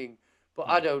upbringing, but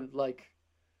I don't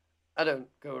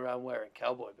go around wearing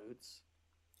cowboy boots.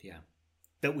 Yeah,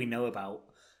 that we know about.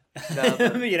 No,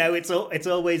 it's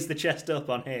always the chest up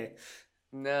on here.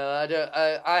 No, I don't.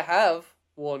 I have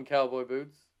worn cowboy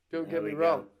boots. Don't get me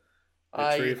wrong.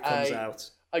 The truth comes out.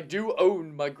 I do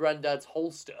own my granddad's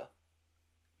holster.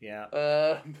 Yeah.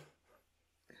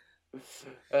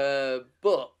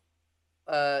 But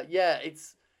yeah,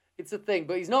 it's a thing.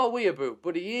 But he's not a weeaboo,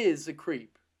 but he is a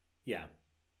creep. Yeah.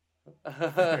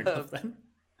 Fair enough then.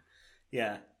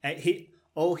 Yeah.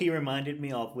 All he reminded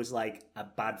me of was like a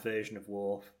bad version of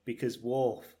Worf, because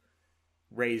Worf,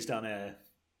 raised on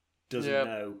Earth, doesn't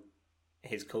know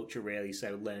his culture really,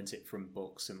 so learns it from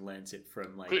books and learns it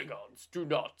from like Klingons do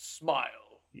not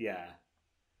smile. Yeah.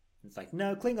 It's like,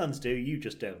 no, Klingons do, you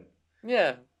just don't.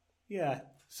 Yeah. Yeah.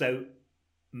 So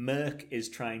Merc is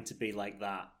trying to be like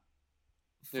that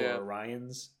for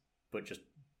Orions, but just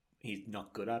he's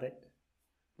not good at it.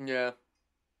 Yeah.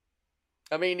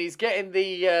 I mean, he's getting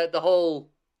the whole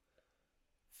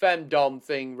femdom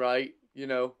thing right,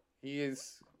 He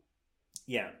is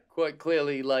quite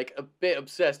clearly like a bit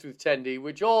obsessed with Tendi,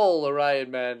 which all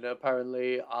Orion men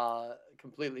apparently are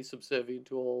completely subservient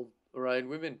to all Orion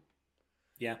women.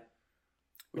 Yeah.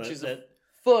 Which is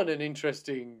fun and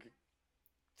interesting.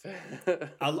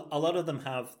 A lot of them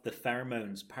have the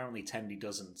pheromones. Apparently Tendi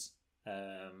doesn't.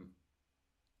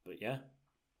 But yeah.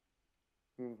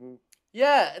 Mm-hmm.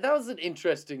 Yeah, that was an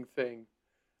interesting thing.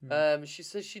 She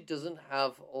says she doesn't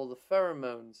have all the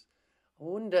pheromones. I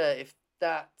wonder if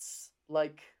that's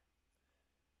going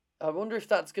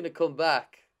to come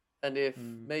back, and if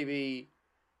maybe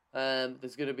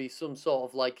there's going to be some sort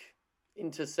of like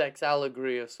intersex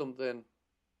allegory or something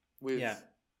with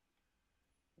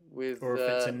or if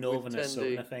it's a northern or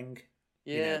southern thing.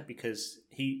 Yeah, because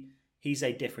he's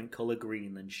a different color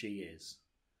green than she is.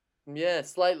 Yeah,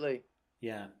 slightly.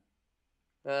 Yeah.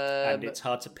 And it's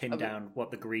hard to pin down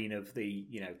what the green of the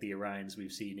Orions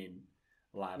we've seen in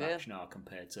live action are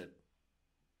compared to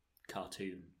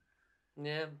cartoon.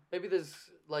 Yeah, maybe there's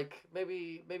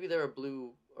maybe there are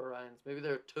blue Orions, maybe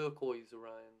there are turquoise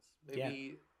Orions,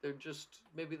 maybe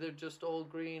they're just all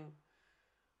green.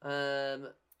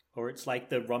 Or it's like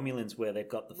the Romulans where they've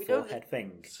got the forehead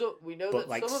thing. So we know but that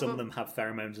like some of them have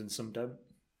pheromones and some don't.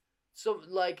 Some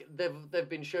like they've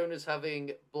been shown as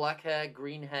having black hair,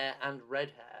 green hair, and red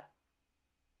hair.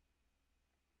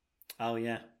 Oh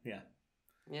yeah.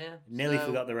 Nearly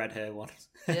forgot the red hair one.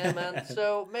 Yeah, man.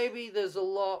 So maybe there's a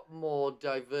lot more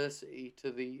diversity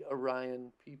to the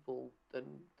Orion people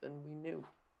than we knew.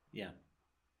 Yeah.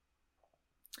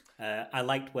 I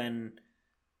liked when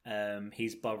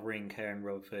he's bothering her and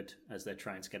Rutherford as they're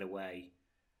trying to get away.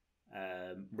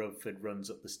 Rutherford runs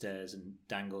up the stairs and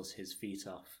dangles his feet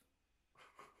off.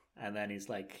 And then he's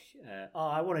like,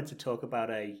 I wanted to talk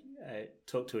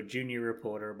to a junior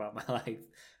reporter about my life.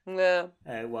 Yeah.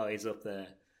 While he's up there.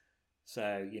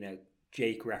 So,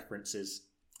 Jake references.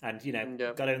 And,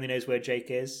 Yeah. God only knows where Jake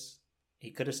is.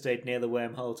 He could have stayed near the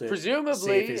wormhole to Presumably,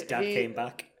 see if his dad came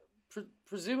back.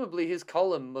 Presumably his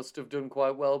column must have done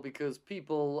quite well because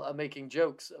people are making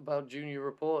jokes about junior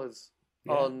reporters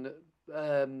on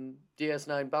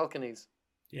DS9 balconies.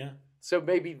 Yeah. So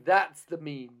maybe that's the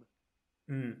meme.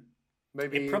 Mm.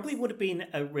 Maybe it probably would have been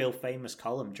a real famous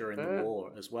column during the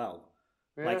war as well.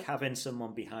 Yeah. Like having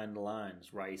someone behind the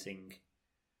lines writing,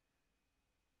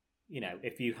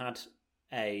 if you had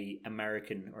a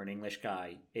American or an English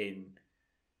guy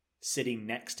sitting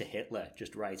next to Hitler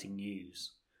just writing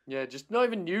news. Yeah, just not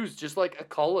even news, just like a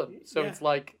column. So Yeah. it's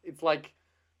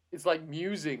like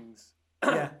musings.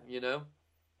 Yeah.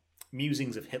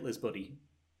 Musings of Hitler's buddy.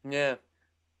 Yeah.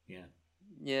 Yeah.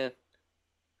 Yeah.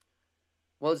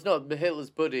 Well, it's not Hitler's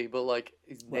buddy, but like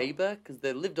his neighbor, because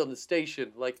they lived on the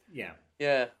station. Like,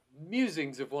 yeah,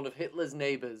 musings of one of Hitler's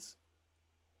neighbors.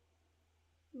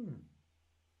 There's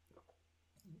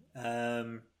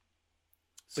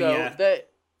the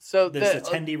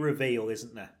Tendi reveal,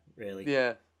 isn't there? Really?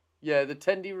 Yeah, the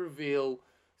Tendi reveal.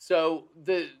 So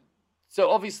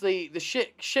obviously the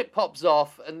shit pops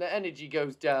off and the energy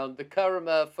goes down. The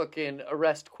Karama fucking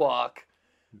arrest Quark,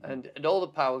 and all the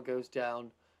power goes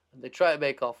down. And they try to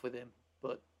make off with him,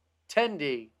 but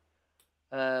Tendi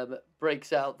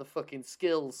breaks out the fucking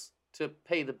skills to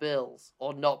pay the bills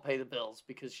or not pay the bills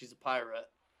because she's a pirate.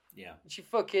 Yeah. She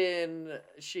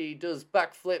does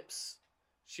backflips.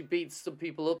 She beats some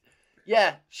people up.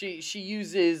 Yeah, she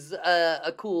uses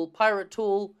a cool pirate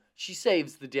tool. She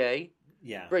saves the day.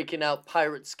 Yeah. Breaking out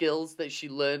pirate skills that she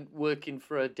learned working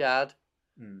for her dad.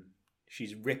 Mm.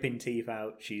 She's ripping teeth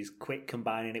out. She's quick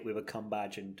combining it with a com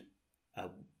badge and a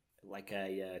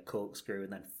corkscrew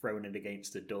and then throwing it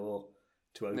against the door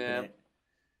to open it.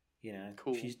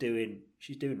 Cool. She's doing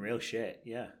real shit.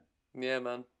 Yeah. Yeah,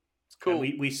 man. It's cool.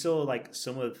 And we saw like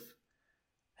some of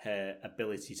her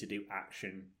ability to do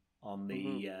action on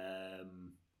the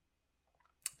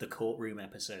courtroom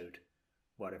episode,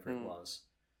 whatever it was,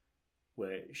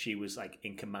 where she was like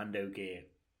in commando gear,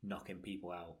 knocking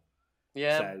people out.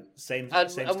 Yeah. So same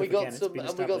and stuff we got again.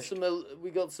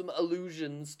 we got some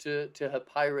allusions to her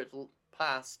pirate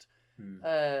past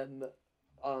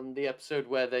on the episode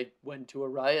where they went to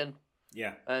Orion.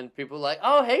 Yeah. And people were like,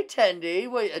 "Oh, hey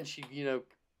Tendi." Wait, and she,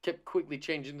 kept quickly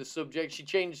changing the subject. She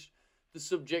changed the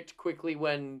subject quickly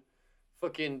when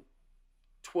fucking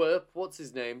Twerp, what's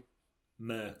his name?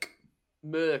 Merc.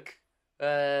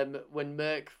 When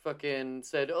Merc fucking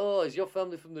said, "Oh, is your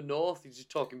family from the north?" He's just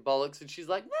talking bollocks, and she's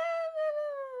like, "Nah."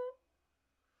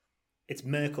 It's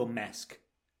Merc or Mesk.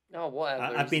 Oh,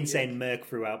 whatever. I've been saying Merc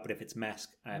throughout, but if it's Mesk,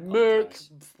 I apologize.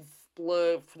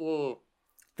 Merc,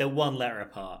 they're one letter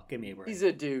apart. Give me a break. He's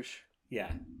a douche.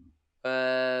 Yeah.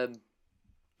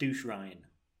 Douche Ryan.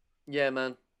 Yeah,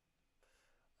 man.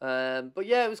 But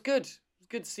yeah, it was good. It was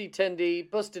good to see Tendi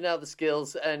busting out the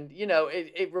skills, and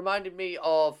it reminded me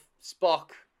of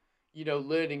Spock,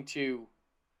 learning to,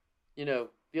 the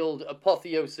old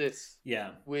apotheosis.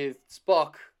 Yeah. With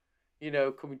Spock,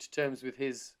 coming to terms with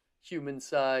his human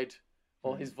side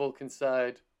or his Vulcan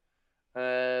side,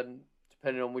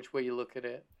 depending on which way you look at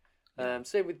it.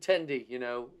 Same with Tendi,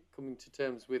 coming to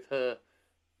terms with her,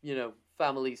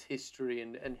 family's history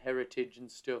and heritage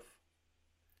and stuff.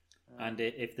 And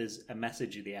if there's a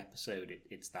message of the episode,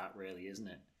 it's that really, isn't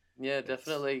it? Yeah,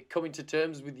 definitely. Coming to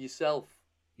terms with yourself.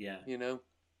 Yeah.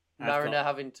 Mariner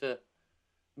having to,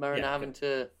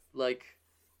 like,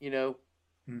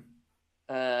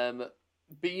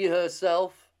 be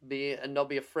herself, and not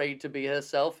be afraid to be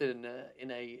herself in a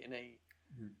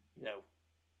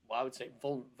well, I would say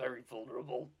very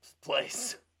vulnerable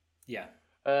place. Yeah.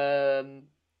 And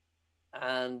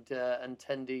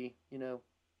Tendi,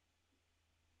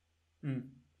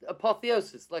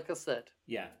 apotheosis, like I said.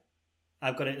 Yeah.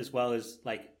 I've got it as well as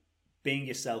like being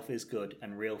yourself is good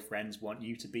and real friends want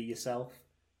you to be yourself.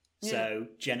 Yeah. So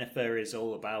Jennifer is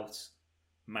all about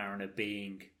Mariner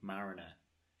being Mariner.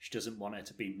 She doesn't want her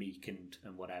to be meek and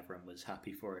whatever, and was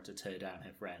happy for her to tear down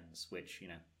her friends, which,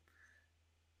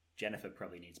 Jennifer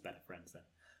probably needs better friends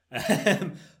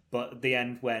then. But at the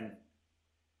end, when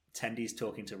Tendy's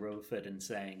talking to Rutherford and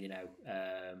saying,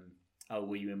 oh,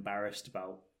 were you embarrassed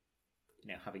about,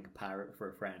 having a pirate for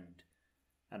a friend?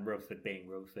 And Rutherford, being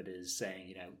Rutherford, is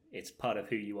saying, it's part of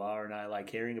who you are, and I like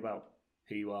hearing about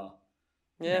who you are.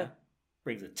 Yeah.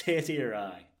 Brings a tear to your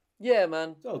eye. Yeah,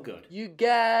 man. It's all good. You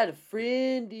got a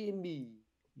friend in me.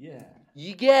 Yeah.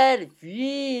 You got a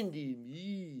friend in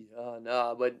me. Oh, no,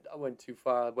 I went too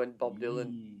far. I went Bob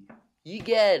Dylan. You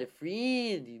got a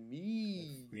friend in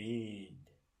me. A friend.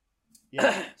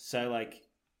 Yeah. So, like,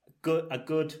 a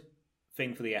good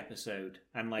thing for the episode,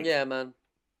 and like Yeah, man.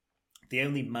 the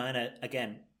only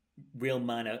real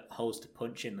minor holes to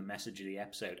punch in the message of the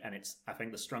episode, and it's I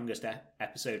think the strongest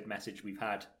episode message we've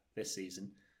had this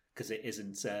season because it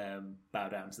isn't bow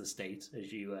down to the state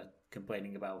as you were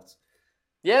complaining about.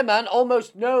 Yeah, man.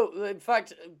 Almost no. In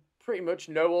fact, pretty much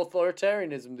no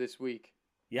authoritarianism this week.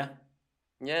 Yeah.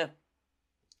 Yeah.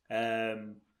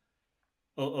 Other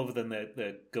than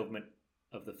the government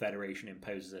of the Federation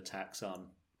imposes a tax on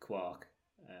Quark.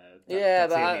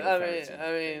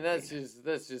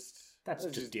 That's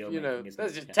just deal you know, making, isn't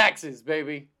that's it? just Yeah. taxes,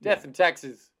 baby. Death and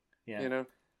taxes. Yeah. You know.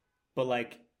 But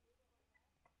like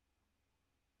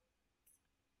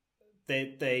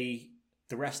the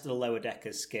rest of the lower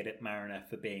deckers skid at Mariner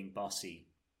for being bossy.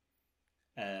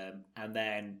 And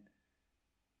then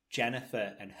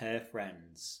Jennifer and her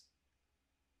friends.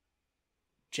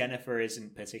 Jennifer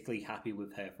isn't particularly happy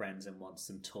with her friends and wants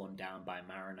them torn down by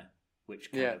Mariner,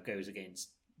 which kind of goes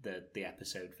against the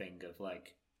episode thing of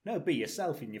like, no, be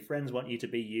yourself and your friends want you to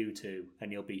be you too,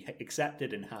 and you'll be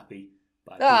accepted and happy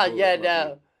by people that love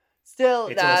you. Still,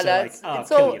 It's also that's like, it's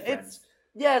kill all your friends.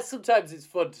 yeah. Sometimes it's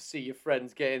fun to see your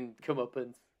friends getting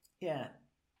comeuppance. Yeah.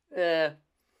 Yeah.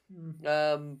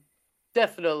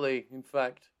 Definitely. In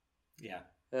fact. Yeah.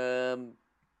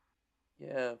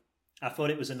 Yeah. I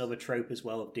thought it was another trope as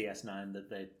well of DS9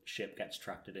 that the ship gets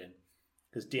tracted in.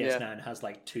 Because DS9 has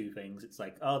like two things. It's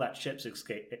like, oh, that ship's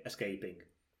escaping.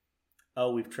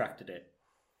 Oh, we've tracked it.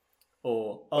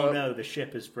 Or, no, the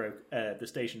ship is the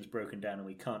station's broken down and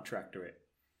we can't tractor it.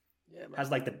 Yeah, man.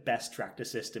 Has like the best tractor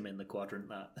system in the quadrant,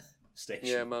 that station.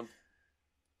 Yeah,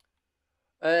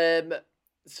 man.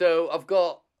 So I've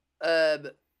got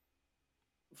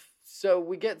so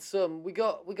we got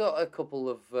a couple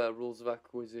of rules of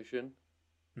acquisition.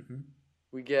 Mm-hmm.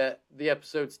 We get the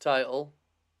episode's title.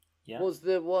 Yeah. What was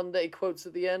the one that he quotes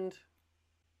at the end?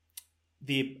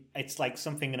 It's like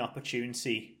something an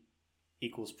opportunity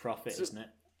equals profit, isn't it?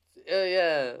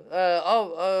 Yeah.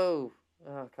 I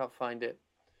can't find it.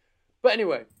 But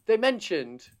anyway, they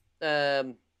mentioned,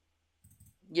 better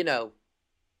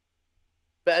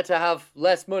to have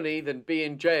less money than be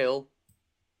in jail.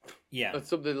 Yeah. Or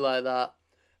something like that.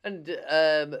 And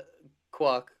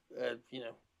Quark,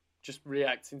 just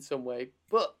reacts in some way.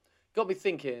 But got me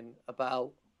thinking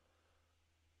about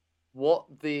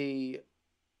what the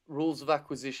rules of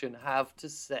acquisition have to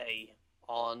say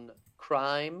on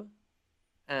crime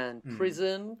and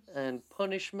prison and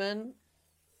punishment.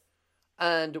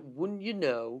 And wouldn't you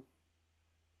know,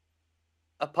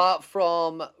 apart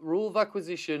from rule of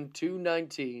acquisition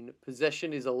 219,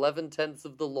 possession is 11/10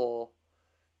 of the law.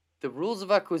 The rules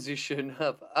of acquisition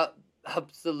have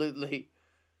absolutely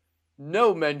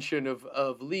no mention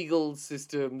of legal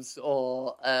systems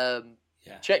or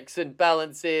checks and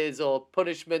balances or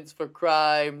punishments for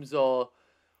crimes or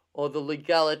the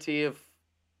legality of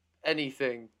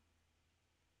anything.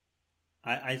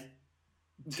 I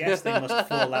guess they must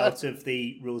fall out of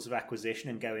the rules of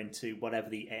acquisition and go into whatever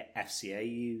the FCA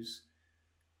use,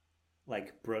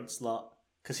 like Brunt's lot,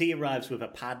 because he arrives with a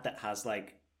pad that has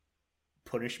like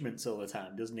punishments all the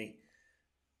time, doesn't he?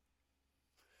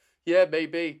 Yeah,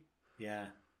 maybe. Yeah,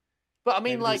 but I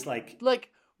mean, maybe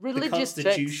like religious the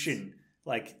Constitution, texts.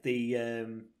 like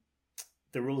the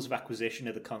rules of acquisition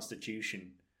of the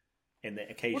Constitution, in the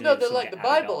occasion. Well, no, they're like the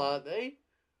Bible, aren't they?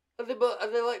 Are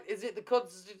they like? Is it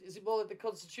more like the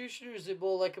Constitution, or is it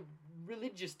more like a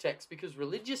religious text? Because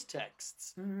religious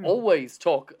texts always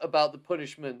talk about the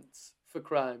punishments for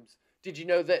crimes. Did you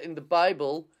know that in the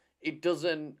Bible it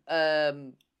doesn't at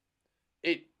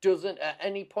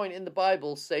any point in the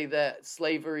Bible say that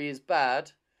slavery is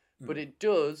bad, but it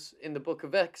does in the book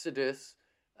of Exodus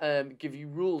give you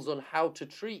rules on how to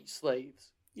treat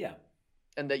slaves. Yeah.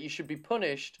 And that you should be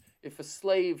punished if a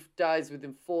slave dies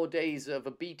within 4 days of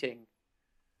a beating.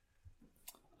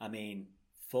 I mean,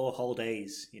 4 whole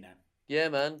days, Yeah,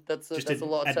 man, that's a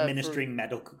lot of time. Administering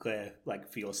medical care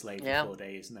for your slave for 4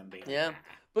 days and then being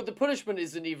but the punishment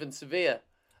isn't even severe.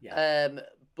 Yeah.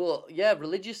 But yeah,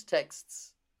 religious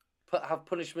texts have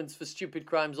punishments for stupid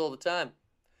crimes all the time.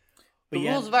 The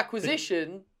rules of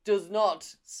acquisition does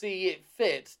not see it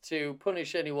fit to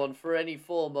punish anyone for any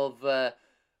form of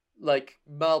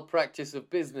malpractice of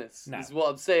business. No. Is what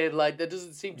I'm saying. Like, there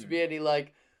doesn't seem to be any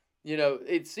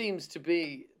it seems to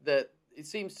me that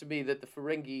the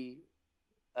Ferengi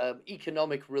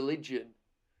economic religion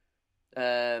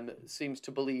seems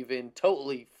to believe in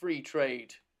totally free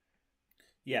trade.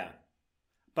 Yeah.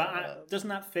 But doesn't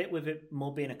that fit with it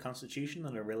more being a constitution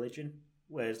than a religion?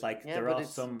 Whereas, there are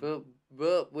some... But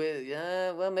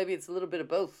maybe it's a little bit of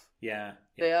both. Yeah.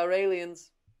 They are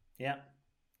aliens. Yeah.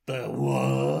 The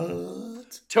what?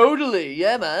 Totally,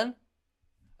 yeah, man.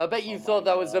 I bet you Oh thought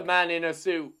my that was a God. man in a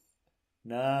suit.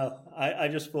 No, I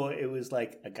just thought it was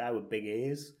like a guy with big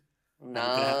ears. And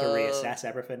I'm gonna have to Nah, reassess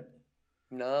everything.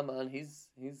 nah, man. He's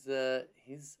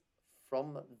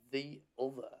from the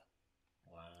other.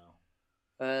 Wow.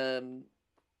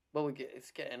 Well,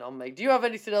 it's getting on, mate. Do you have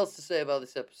anything else to say about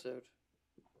this episode?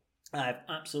 I have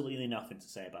absolutely nothing to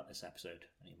say about this episode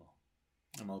anymore.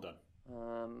 I'm all done.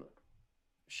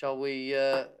 Shall we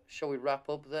wrap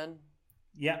up then?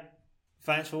 Yeah.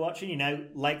 Thanks for watching. You know,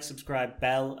 like, subscribe,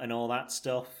 bell, and all that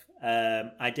stuff.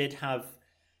 I did have,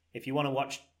 if you want to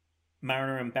watch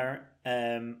Mariner and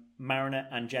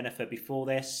Jennifer before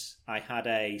this, I had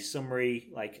a summary,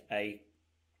 like a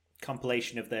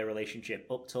compilation of their relationship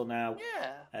up till now.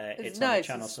 Yeah, it's nice, on the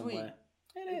channel it's somewhere.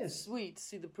 Sweet. It's sweet to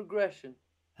see the progression.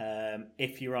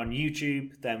 If you're on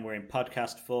YouTube, then we're in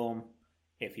podcast form.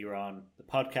 If you're on the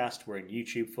podcast, we're in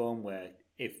YouTube form, where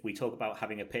if we talk about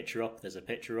having a picture up, there's a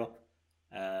picture up.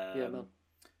 Yeah, man.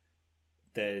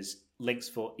 There's links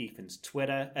for Ethan's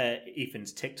TikTok,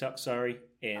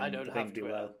 in I don't the have thing Twitter.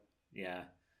 below. Yeah.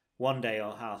 One day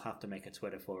I'll have to make a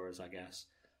Twitter for us, I guess.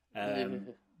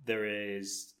 There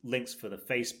is links for the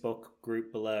Facebook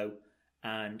group below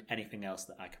and anything else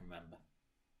that I can remember.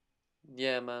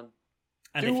 Yeah, man.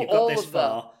 And Do if you've got all this of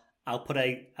far, I'll put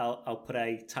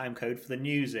a time code for the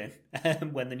news in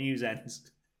when the news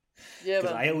ends. Yeah,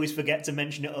 Because man. I always forget to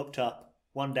mention it up top.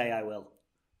 One day I will.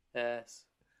 Yes.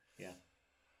 Yeah.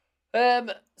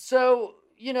 So,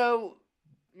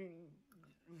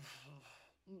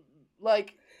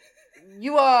 like,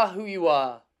 you are who you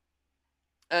are.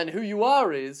 And who you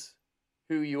are is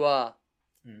who you are.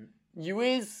 Mm. You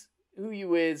is who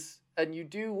you is, and you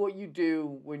do what you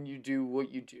do when you do what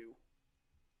you do.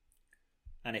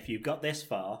 And if you've got this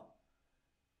far,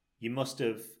 you must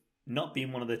have not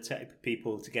been one of the type of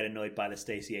people to get annoyed by the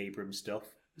Stacey Abrams stuff.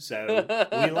 So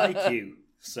we like you.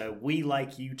 So we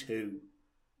like you too.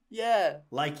 Yeah.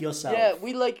 Like yourself. Yeah,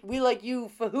 we like you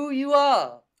for who you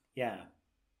are. Yeah.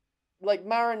 Like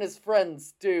Mariner's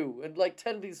friends do, and like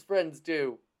Tenley's friends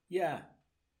do. Yeah.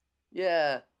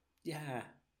 Yeah. Yeah.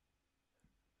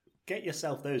 Get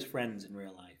yourself those friends in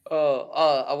real life.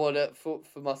 I wanna for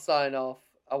my sign off.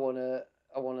 I wanna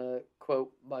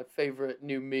quote my favorite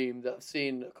new meme that I've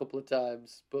seen a couple of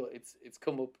times, but it's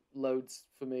come up loads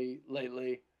for me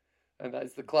lately, and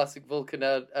that's the classic Vulcan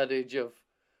adage of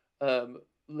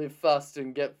live fast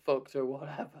and get fucked or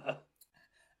whatever.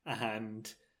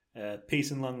 And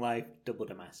peace and long life, double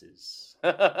the masses.